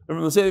Asur. And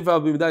from the Seif, I'll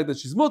be Medayik that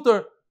she's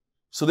Mutter.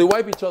 So they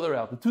wipe each other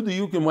out. The two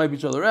diukim wipe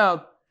each other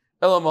out.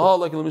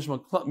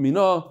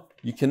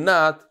 You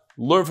cannot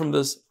learn from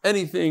this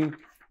anything.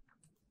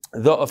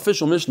 The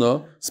official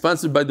Mishnah,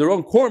 sponsored by their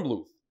own Korn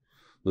Bluth.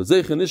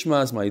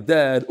 My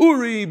dad,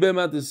 Uri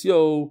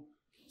Bematisyo,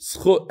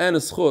 and a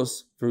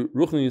schos for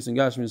Ruchnius and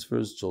Gashmis for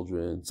his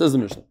children. Says the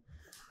Mishnah.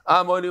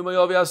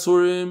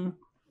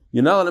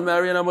 You're not allowed to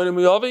marry an Amoni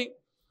Mayavi,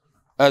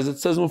 as it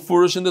says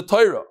Mufurish in the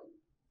Torah.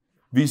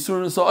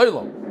 Visurin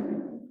Sa'ilam.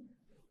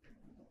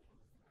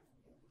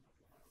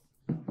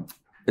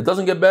 It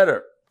doesn't get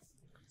better.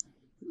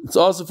 It's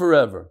also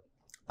forever.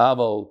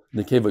 Aval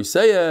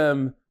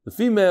Nekevoseyem, the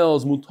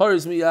females,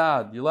 Mutaris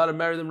Miyad. You're allowed to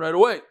marry them right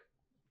away.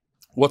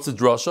 What's the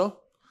drasha?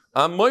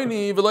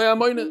 Amoini v'loy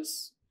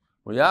amoinis.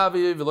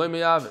 Moyavi v'loy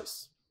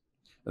meyavis.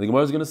 And the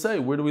Gemara is going to say,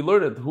 where do we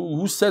learn it?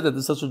 Who said that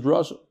there's such a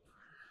drasha?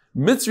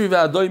 Mitzri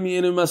v'adoimi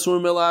inu masur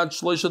melad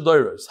shloisha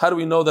doiros. How do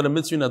we know that a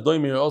mitzri and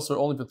adoimi are also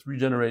only for 3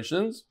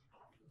 generations?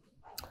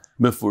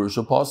 Mefurish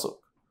pasuk.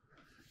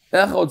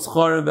 Echad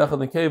zcharim v'echad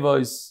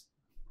nekevos.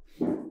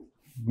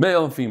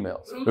 Male and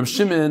females. Reb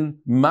Shimon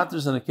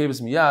matters on a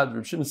kevis miyad.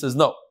 Reb Shimon says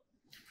no.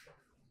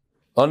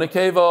 On a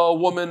keva, a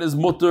woman is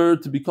mutter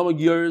to become a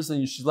giyers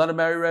and she's allowed to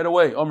marry right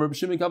away. Reb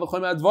Shimon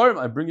kavachomer advarim.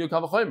 I bring you a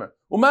kavachomer.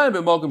 Umayim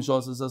b'malkim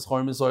shos says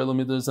chorim misoyel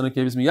midas on a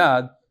kevis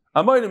miyad.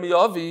 Amayim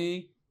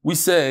miyavi. We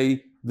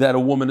say that a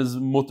woman is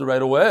mutter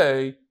right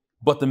away,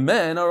 but the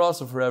men are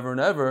also forever and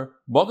ever.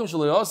 Malkim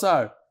shalei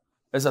osar.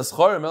 It says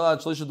chorim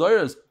elad shleisha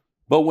doyers.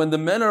 But when the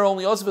men are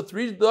only also for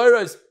 3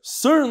 dairas,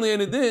 certainly in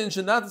a din,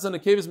 shenatas and a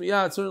kevis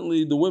miyad,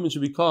 certainly the women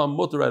should become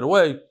mutter right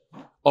away.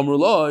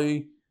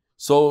 Amrulai.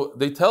 So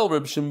they tell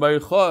Reb Shimon bar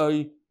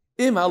Yochai,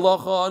 im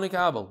halacha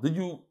anikabel. Did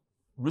you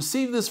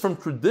receive this from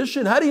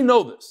tradition? How do you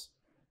know this?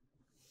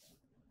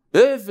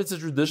 If it's a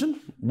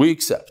tradition, we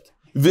accept.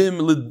 Vim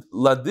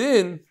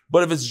ladin.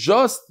 But if it's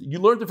just you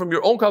learned it from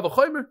your own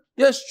kavachomer,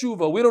 yes,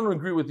 tshuva. We don't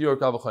agree with your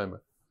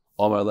kavachomer.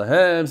 Amar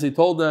lahem. So he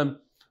told them,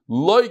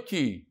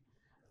 loiki.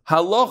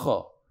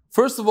 Halacha.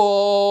 First of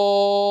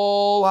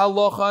all,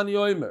 halacha ani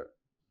oimer.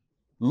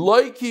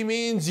 Loiki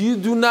means you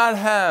do not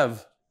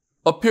have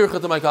a pircha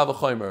to my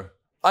kavachomer.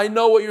 I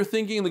know what you're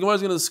thinking, and the Gemara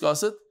is going to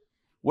discuss it.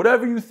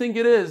 Whatever you think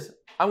it is,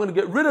 I'm going to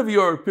get rid of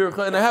your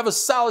pircha, and I have a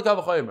solid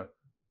kavachomer.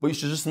 But you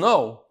should just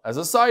know, as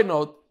a side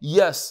note,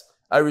 yes,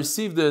 I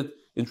received it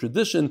in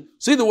tradition.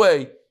 So either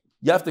way,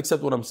 you have to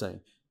accept what I'm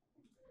saying.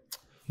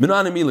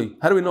 Minan Emili.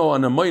 How do we know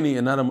an amoini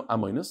and not an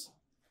amoinis?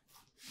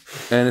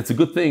 And it's a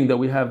good thing that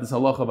we have this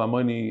halacha of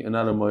amoini and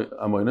not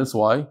amoinis.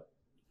 Why?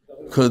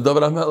 Because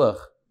David HaMelech.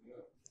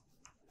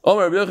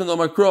 Omar Rabbi Yochanan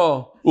Omar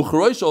Kro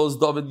Uchroishol is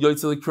David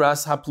Yoitzel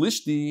Kras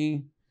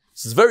Haplishti.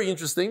 This is very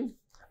interesting.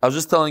 I was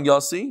just telling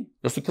Yossi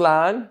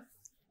Klan,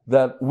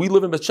 that we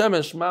live in Bet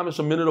Shemesh, mamish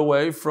a minute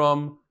away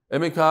from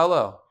Emek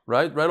Ha'Hallel,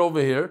 right? Right over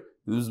here.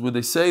 This is where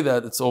they say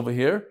that it's over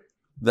here.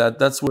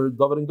 That's where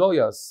David and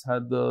Goliath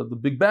had the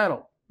big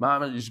battle.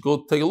 Mamish, you should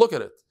go take a look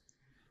at it.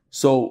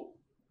 So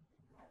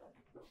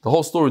the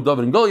whole story of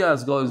David and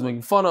Goliath was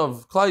making fun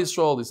of Klal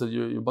Yisrael. They said,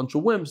 you're a bunch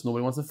of wimps.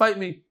 Nobody wants to fight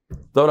me.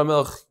 David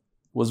HaMelech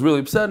was really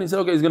upset and he said,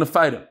 okay, he's going to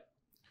fight him.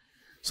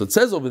 So it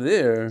says over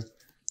there,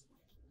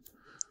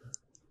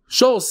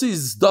 Shaul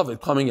sees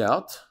David coming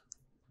out.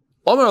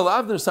 Omer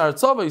Avner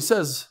Saratzava, he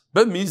says,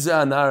 Ben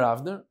Mizah Nar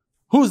Avner.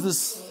 Who's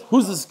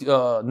this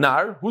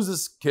Nar? Who's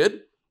this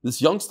kid?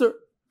 This youngster?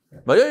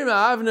 Vayoyim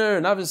Avner,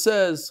 and Avner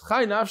says,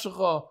 Chai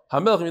Nafshecha,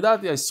 HaMelech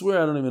Midati, I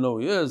swear I don't even know who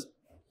he is.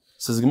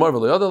 Says Gemara,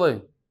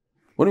 V'lo.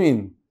 What do you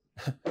mean?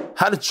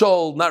 How did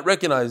Shaul not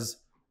recognize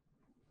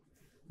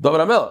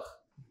David HaMelech?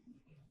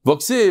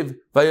 Voksiv,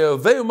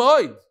 Vayoveu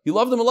Moed. He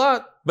loved him a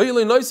lot.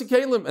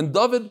 And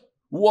David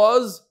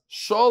was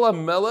Shaul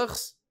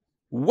HaMelech's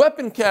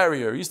weapon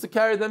carrier. He used to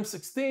carry them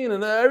 16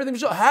 and everything.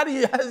 How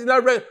does he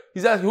not recognize?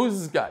 He's asking, who's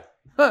this guy?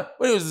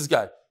 Who's this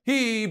guy?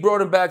 He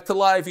brought him back to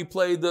life. He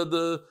played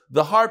the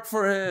harp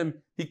for him.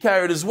 He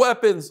carried his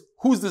weapons.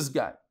 Who's this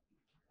guy?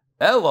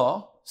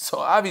 Ella. So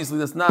obviously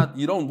that's not,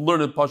 you don't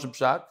learn it Pashup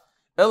Pshat.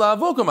 Ella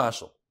Avoka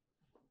Mashal.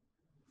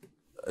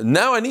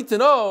 Now I need to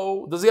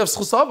know, does he have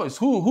schusavos?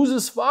 Who's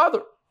his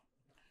father?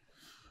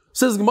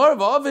 Says Gemara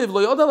V'aviv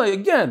Lo Yodalei.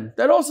 Again,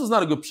 that also is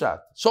not a good pshat.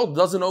 Shaul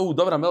doesn't know who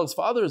David HaMelech's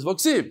father is.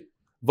 Voksiv.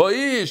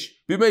 Vayish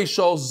b'mei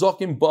Shaul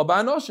zokim baba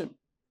anoshim.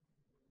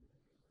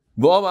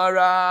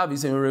 V'amarav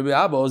yisem Rebbe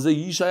Abba ze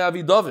Yishai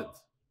Avi David.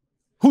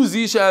 Who's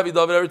Yishai Avi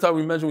David? Every time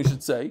we mention, we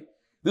should say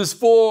there's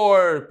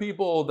 4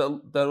 people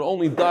that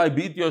only died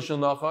B'it Yosh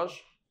and Nachash.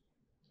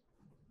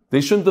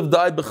 They shouldn't have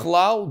died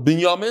B'chlal,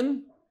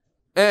 Binyamin,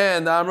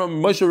 and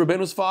Amram Moshe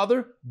Rabbeinu's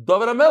father,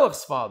 David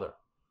HaMelech's father.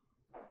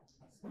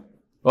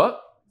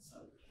 What?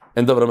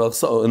 And David HaMelech's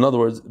son, in other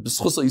words,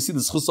 you see the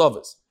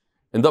Schusavas.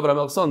 And David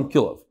HaMelech's son,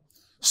 Kilav.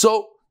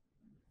 So,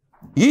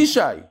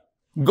 Yishai,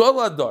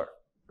 Goladar,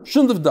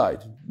 shouldn't have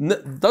died.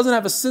 Doesn't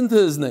have a sin to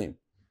his name.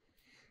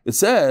 It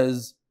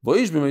says, when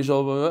he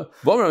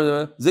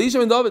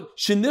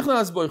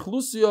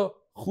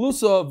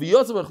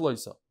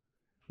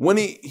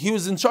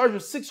was in charge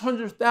of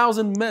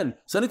 600,000 men.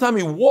 So anytime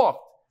he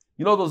walked,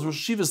 you know those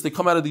yeshivas, they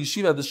come out of the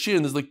yeshiva at the shir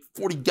and there's like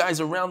 40 guys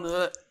around.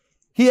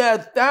 He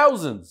had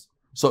thousands.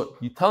 So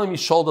you're telling me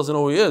Shaul doesn't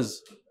know who he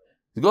is?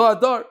 Go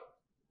Adar.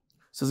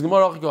 Says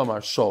Gemara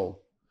Shaul.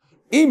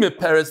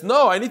 Peretz.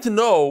 No, I need to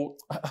know.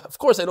 Of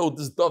course I know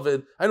this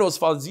David. I know his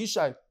father's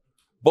Yishai.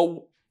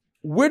 But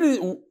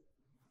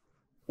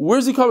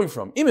where's he coming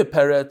from?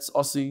 Peretz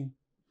Asi.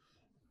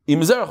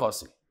 Zerach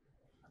Asi.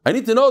 I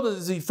need to know that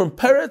is he from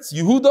Peretz,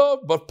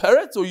 Yehuda, but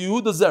Peretz or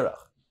Yehuda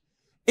Zerach?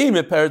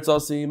 Peretz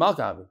Asi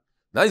Malkavi.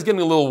 Now he's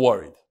getting a little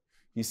worried.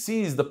 He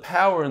sees the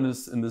power in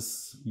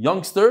this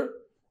youngster,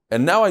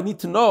 and now I need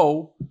to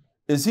know,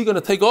 is he going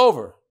to take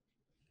over?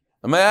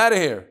 Am I out of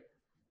here?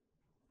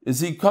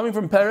 Is he coming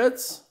from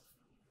Peretz?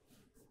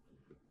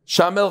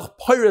 Shamel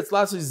Peretz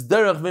Lasis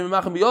Derech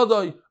V'Mimachem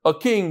B'Yodai. A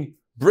king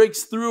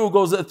breaks through,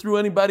 goes through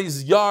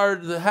anybody's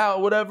yard, the house,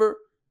 whatever.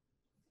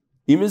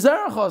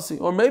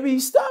 Or maybe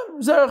he's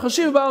he's going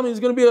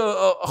to be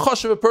a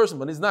chashiv person,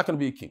 but he's not going to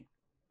be a king.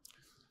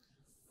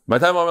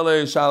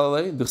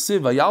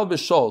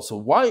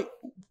 So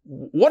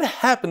what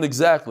happened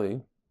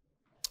exactly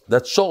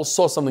that Shaul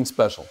saw something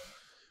special?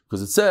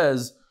 Because it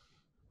says,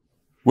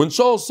 when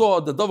Shaul saw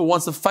that David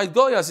wants to fight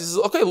Goliath, he says,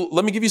 okay,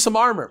 let me give you some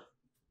armor.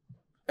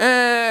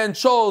 And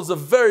Shaul is a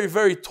very,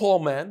 very tall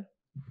man.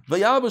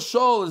 Vayal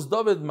Shaul is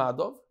David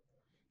Madov.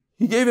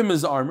 He gave him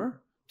his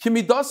armor,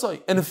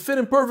 Kimidasai, and it fit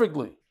him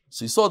perfectly.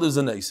 So he saw there's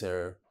an ace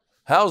here.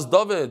 How's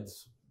David?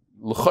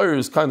 L'chayr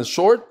is kind of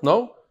short,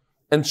 no?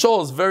 And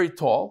Shaul is very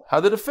tall.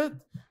 How did it fit?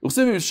 He's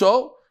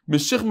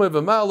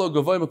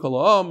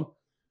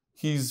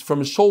from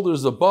his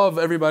shoulders above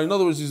everybody. In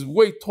other words, he's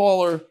way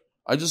taller.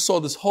 I just saw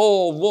this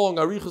whole long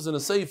arichas in a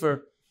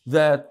sefer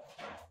that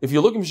if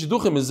you're looking for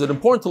shidduchim, is it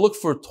important to look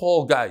for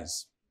tall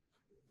guys?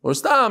 Or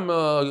stam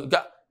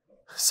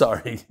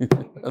sorry,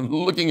 I'm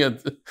looking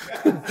this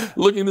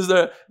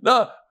there.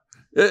 No,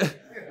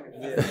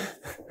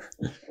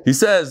 he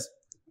says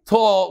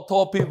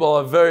tall people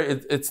are very.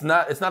 It's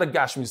not a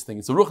Gashmis thing.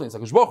 It's a ruchni. It's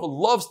like Baruch Hu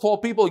loves tall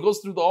people. He goes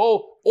through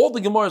all the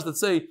gemaras that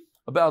say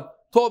about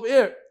tall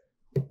air.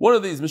 One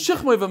of these, there's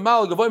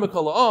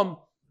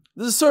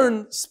a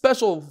certain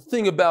special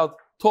thing about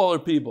taller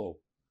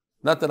people.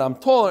 Not that I'm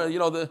taller,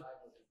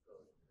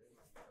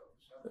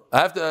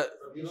 I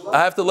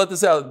have to let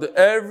this out.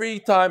 Every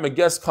time a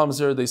guest comes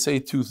here, they say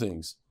 2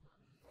 things.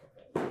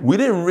 We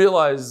didn't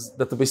realize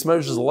that the Beis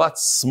Medrash is a lot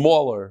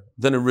smaller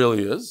than it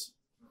really is.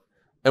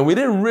 And we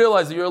didn't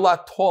realize that you're a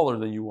lot taller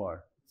than you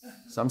are.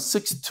 So I'm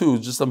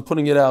 6'2", I'm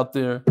putting it out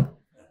there.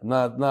 I'm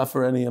not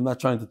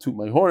trying to toot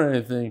my horn or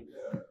anything.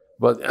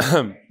 But so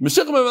David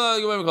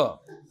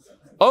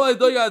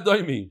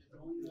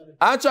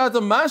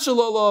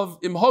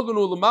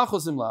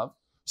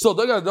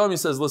Adomi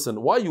says,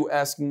 listen, why are you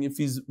asking if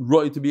he's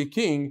right to be a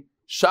king?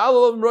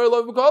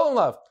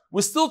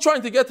 We're still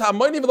trying to get to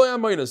Hamayni v'lo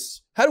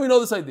Hamaynis. How do we know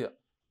this idea?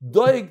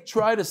 Doeg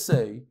tried to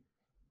say,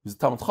 he's a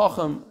Talmud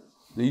Chacham,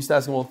 they used to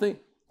ask him all the thing,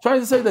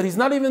 trying to say that he's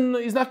not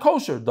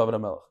kosher, David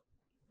HaMelech.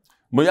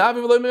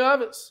 Moyavi v'lo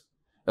Moyavis.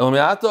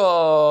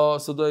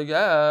 So Doeg,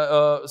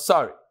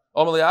 sorry.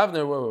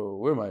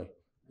 Where am I?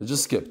 I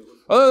just skipped.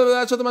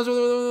 My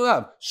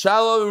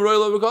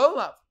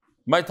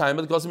time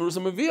at Kosim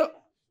Rusam Mavia.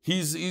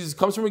 He's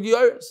comes from a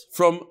Giyaris,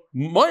 from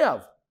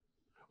Moyav.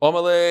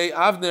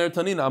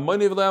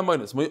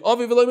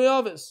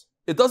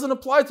 It doesn't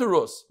apply to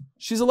Rus.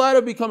 She's allowed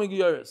to become a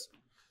Giyaris.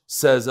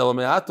 Says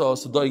Elameato,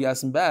 so Doeg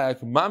asks him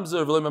back,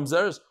 Mamzer v'lo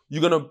Mamzeres,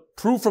 you're going to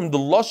prove from the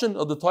Lashon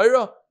of the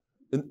Torah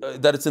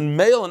that it's in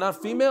male and not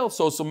female?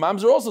 So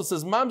Mamzer also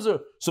says Mamzer,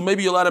 so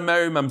maybe you're allowed to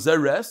marry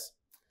Mamzeres?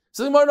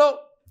 Says no.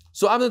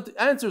 So Avner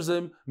answers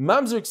him,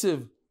 Mamzer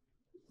Ksiv.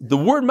 The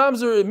word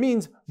Mamzer, it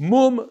means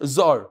Mum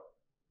Zar.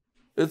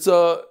 It's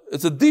a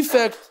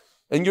defect,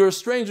 and you're a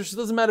stranger, so it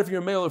doesn't matter if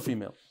you're male or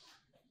female.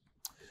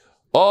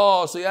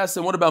 Oh, so he asked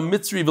him, what about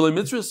Mitzri v'lo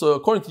Mitzri? So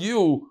according to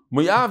you,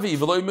 Moyavi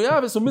v'lo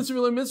Moyavi, so Mitzri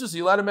v'lo Mitzri, so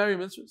you're allowed to marry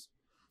Mitzris.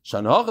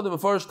 Shanachad the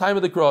first time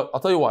of the Qur'an.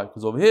 I'll tell you why,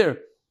 because over here,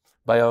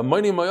 by a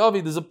Moini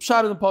Moyavi, there's a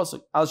pshat in the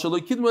pasuk. Al shaloi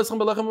kidmu eschem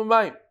belechem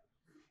u'mayim.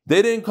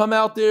 They didn't come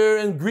out there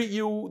and greet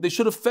you, they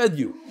should have fed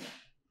you.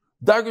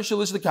 Darga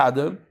shalish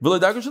l'kadem, v'lo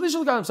darga shalish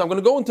l'kadem. So I'm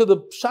going to go into the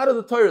pshat of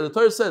the Torah. The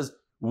Torah says,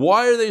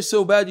 why are they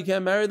so bad you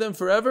can't marry them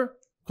forever?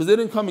 Because they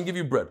didn't come and give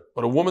you bread.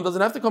 But a woman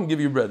doesn't have to come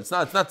give you bread. It's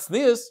not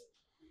tznius.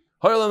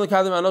 But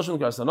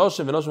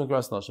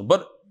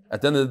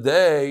at the end of the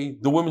day,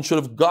 the women should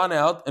have gone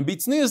out and be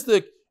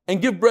tzniustik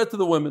and give bread to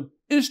the women.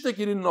 Ishtik,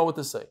 he didn't know what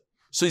to say.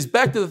 So he's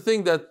back to the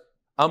thing that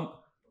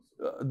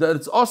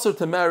it's also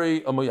to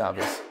marry a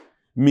moyavis.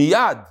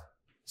 Miyad,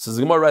 says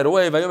the Gemara right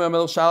away,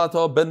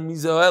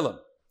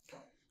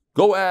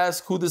 go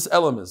ask who this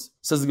Elam is.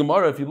 Says the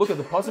Gemara, if you look at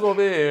the pasuk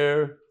over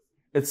here,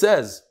 it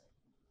says,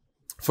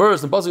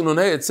 first in pasuk Nun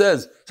Hey, it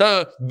says,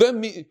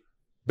 Ben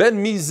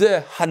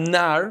Mizeh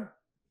Hanar.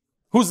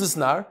 Who's this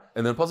nar?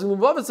 And then pasuk Nun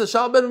Vav, it says,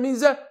 Shal Ben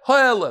Mizeh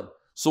Ha'elam.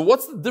 So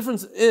what's the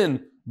difference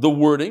in the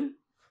wording?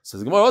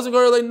 Says the Gemara, wasn't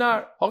Gorele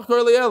Nar, Hachik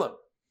Elam.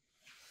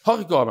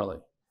 Hachik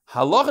Gorele.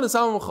 Halach and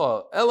Esalam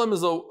Elam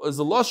is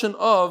a lashon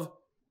of,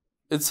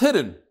 it's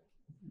hidden.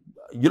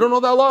 You don't know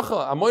the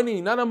halacha.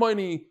 Amoini, not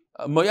Amoini.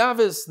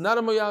 Moyavis, not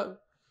a Moyav.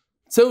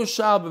 Tzeu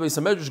Shal Beis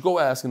HaMedrash, go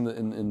ask in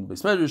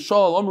Beis HaMedrash,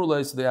 Shal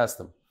Amrulei, so they asked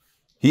him.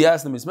 He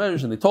asked them Beis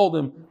HaMedrash, and they told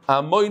him,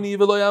 Amoini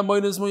v'lo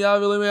Amoinis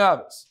Moyav v'lo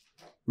Moyavis.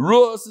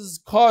 Rus is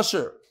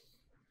kosher.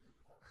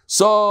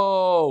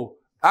 So,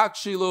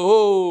 actually,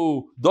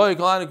 Doeg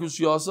Kalani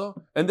Kushiyasa.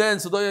 And then,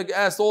 so Doeg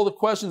asked all the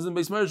questions in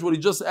Beis HaMedrash, what he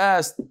just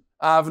asked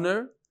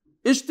Avner,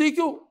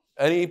 Ishtiku,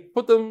 and he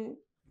put them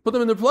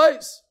in their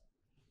place.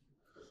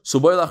 So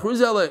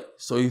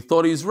he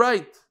thought he's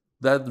right,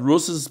 that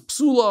Rus is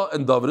psula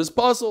and David is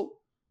pasul.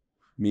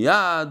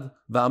 Miyad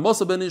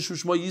va'amosa ben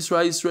Ishma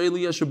Yisra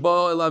Yisraeli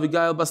Yeshaba El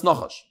Avigail Bas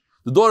Nachash,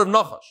 the daughter of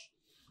Nachash.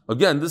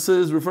 Again, this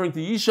is referring to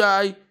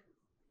Yishai.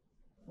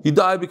 He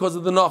died because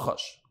of the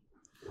Nachash.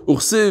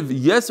 Uchsiv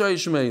Yisra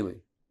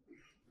Yishmaeli,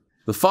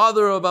 the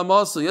father of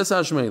Amasa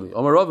Yisra Yishmaeli.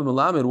 Omar Rav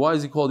Melamed, why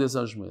is he called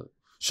Yisra Yishmaeli?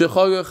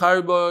 Shechagah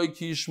Chariboy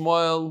Ki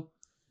Shmuel.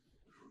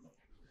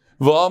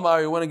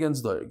 V'amar, he went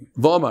against Doeg.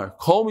 V'amar,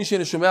 Kol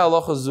Mishin Shemei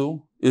Halacha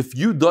Zu. If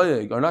you,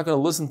 Doeg, are not going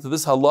to listen to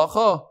this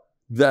halacha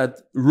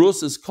that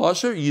Rus is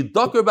kosher,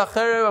 Yidaker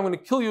B'cherev, I'm going to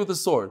kill you with a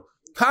sword.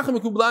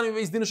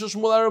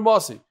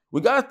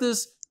 We got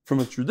this from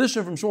a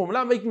tradition from Shmuel. We're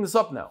not making this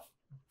up now.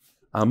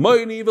 End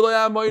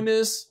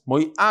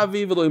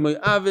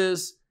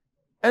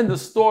the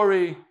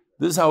story.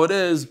 This is how it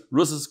is.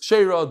 Rus is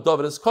kshera,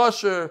 David is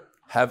kosher.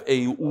 Have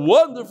a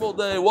wonderful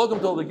day. Welcome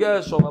to all the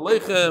guests. Shalom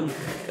Aleichem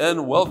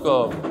and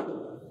welcome.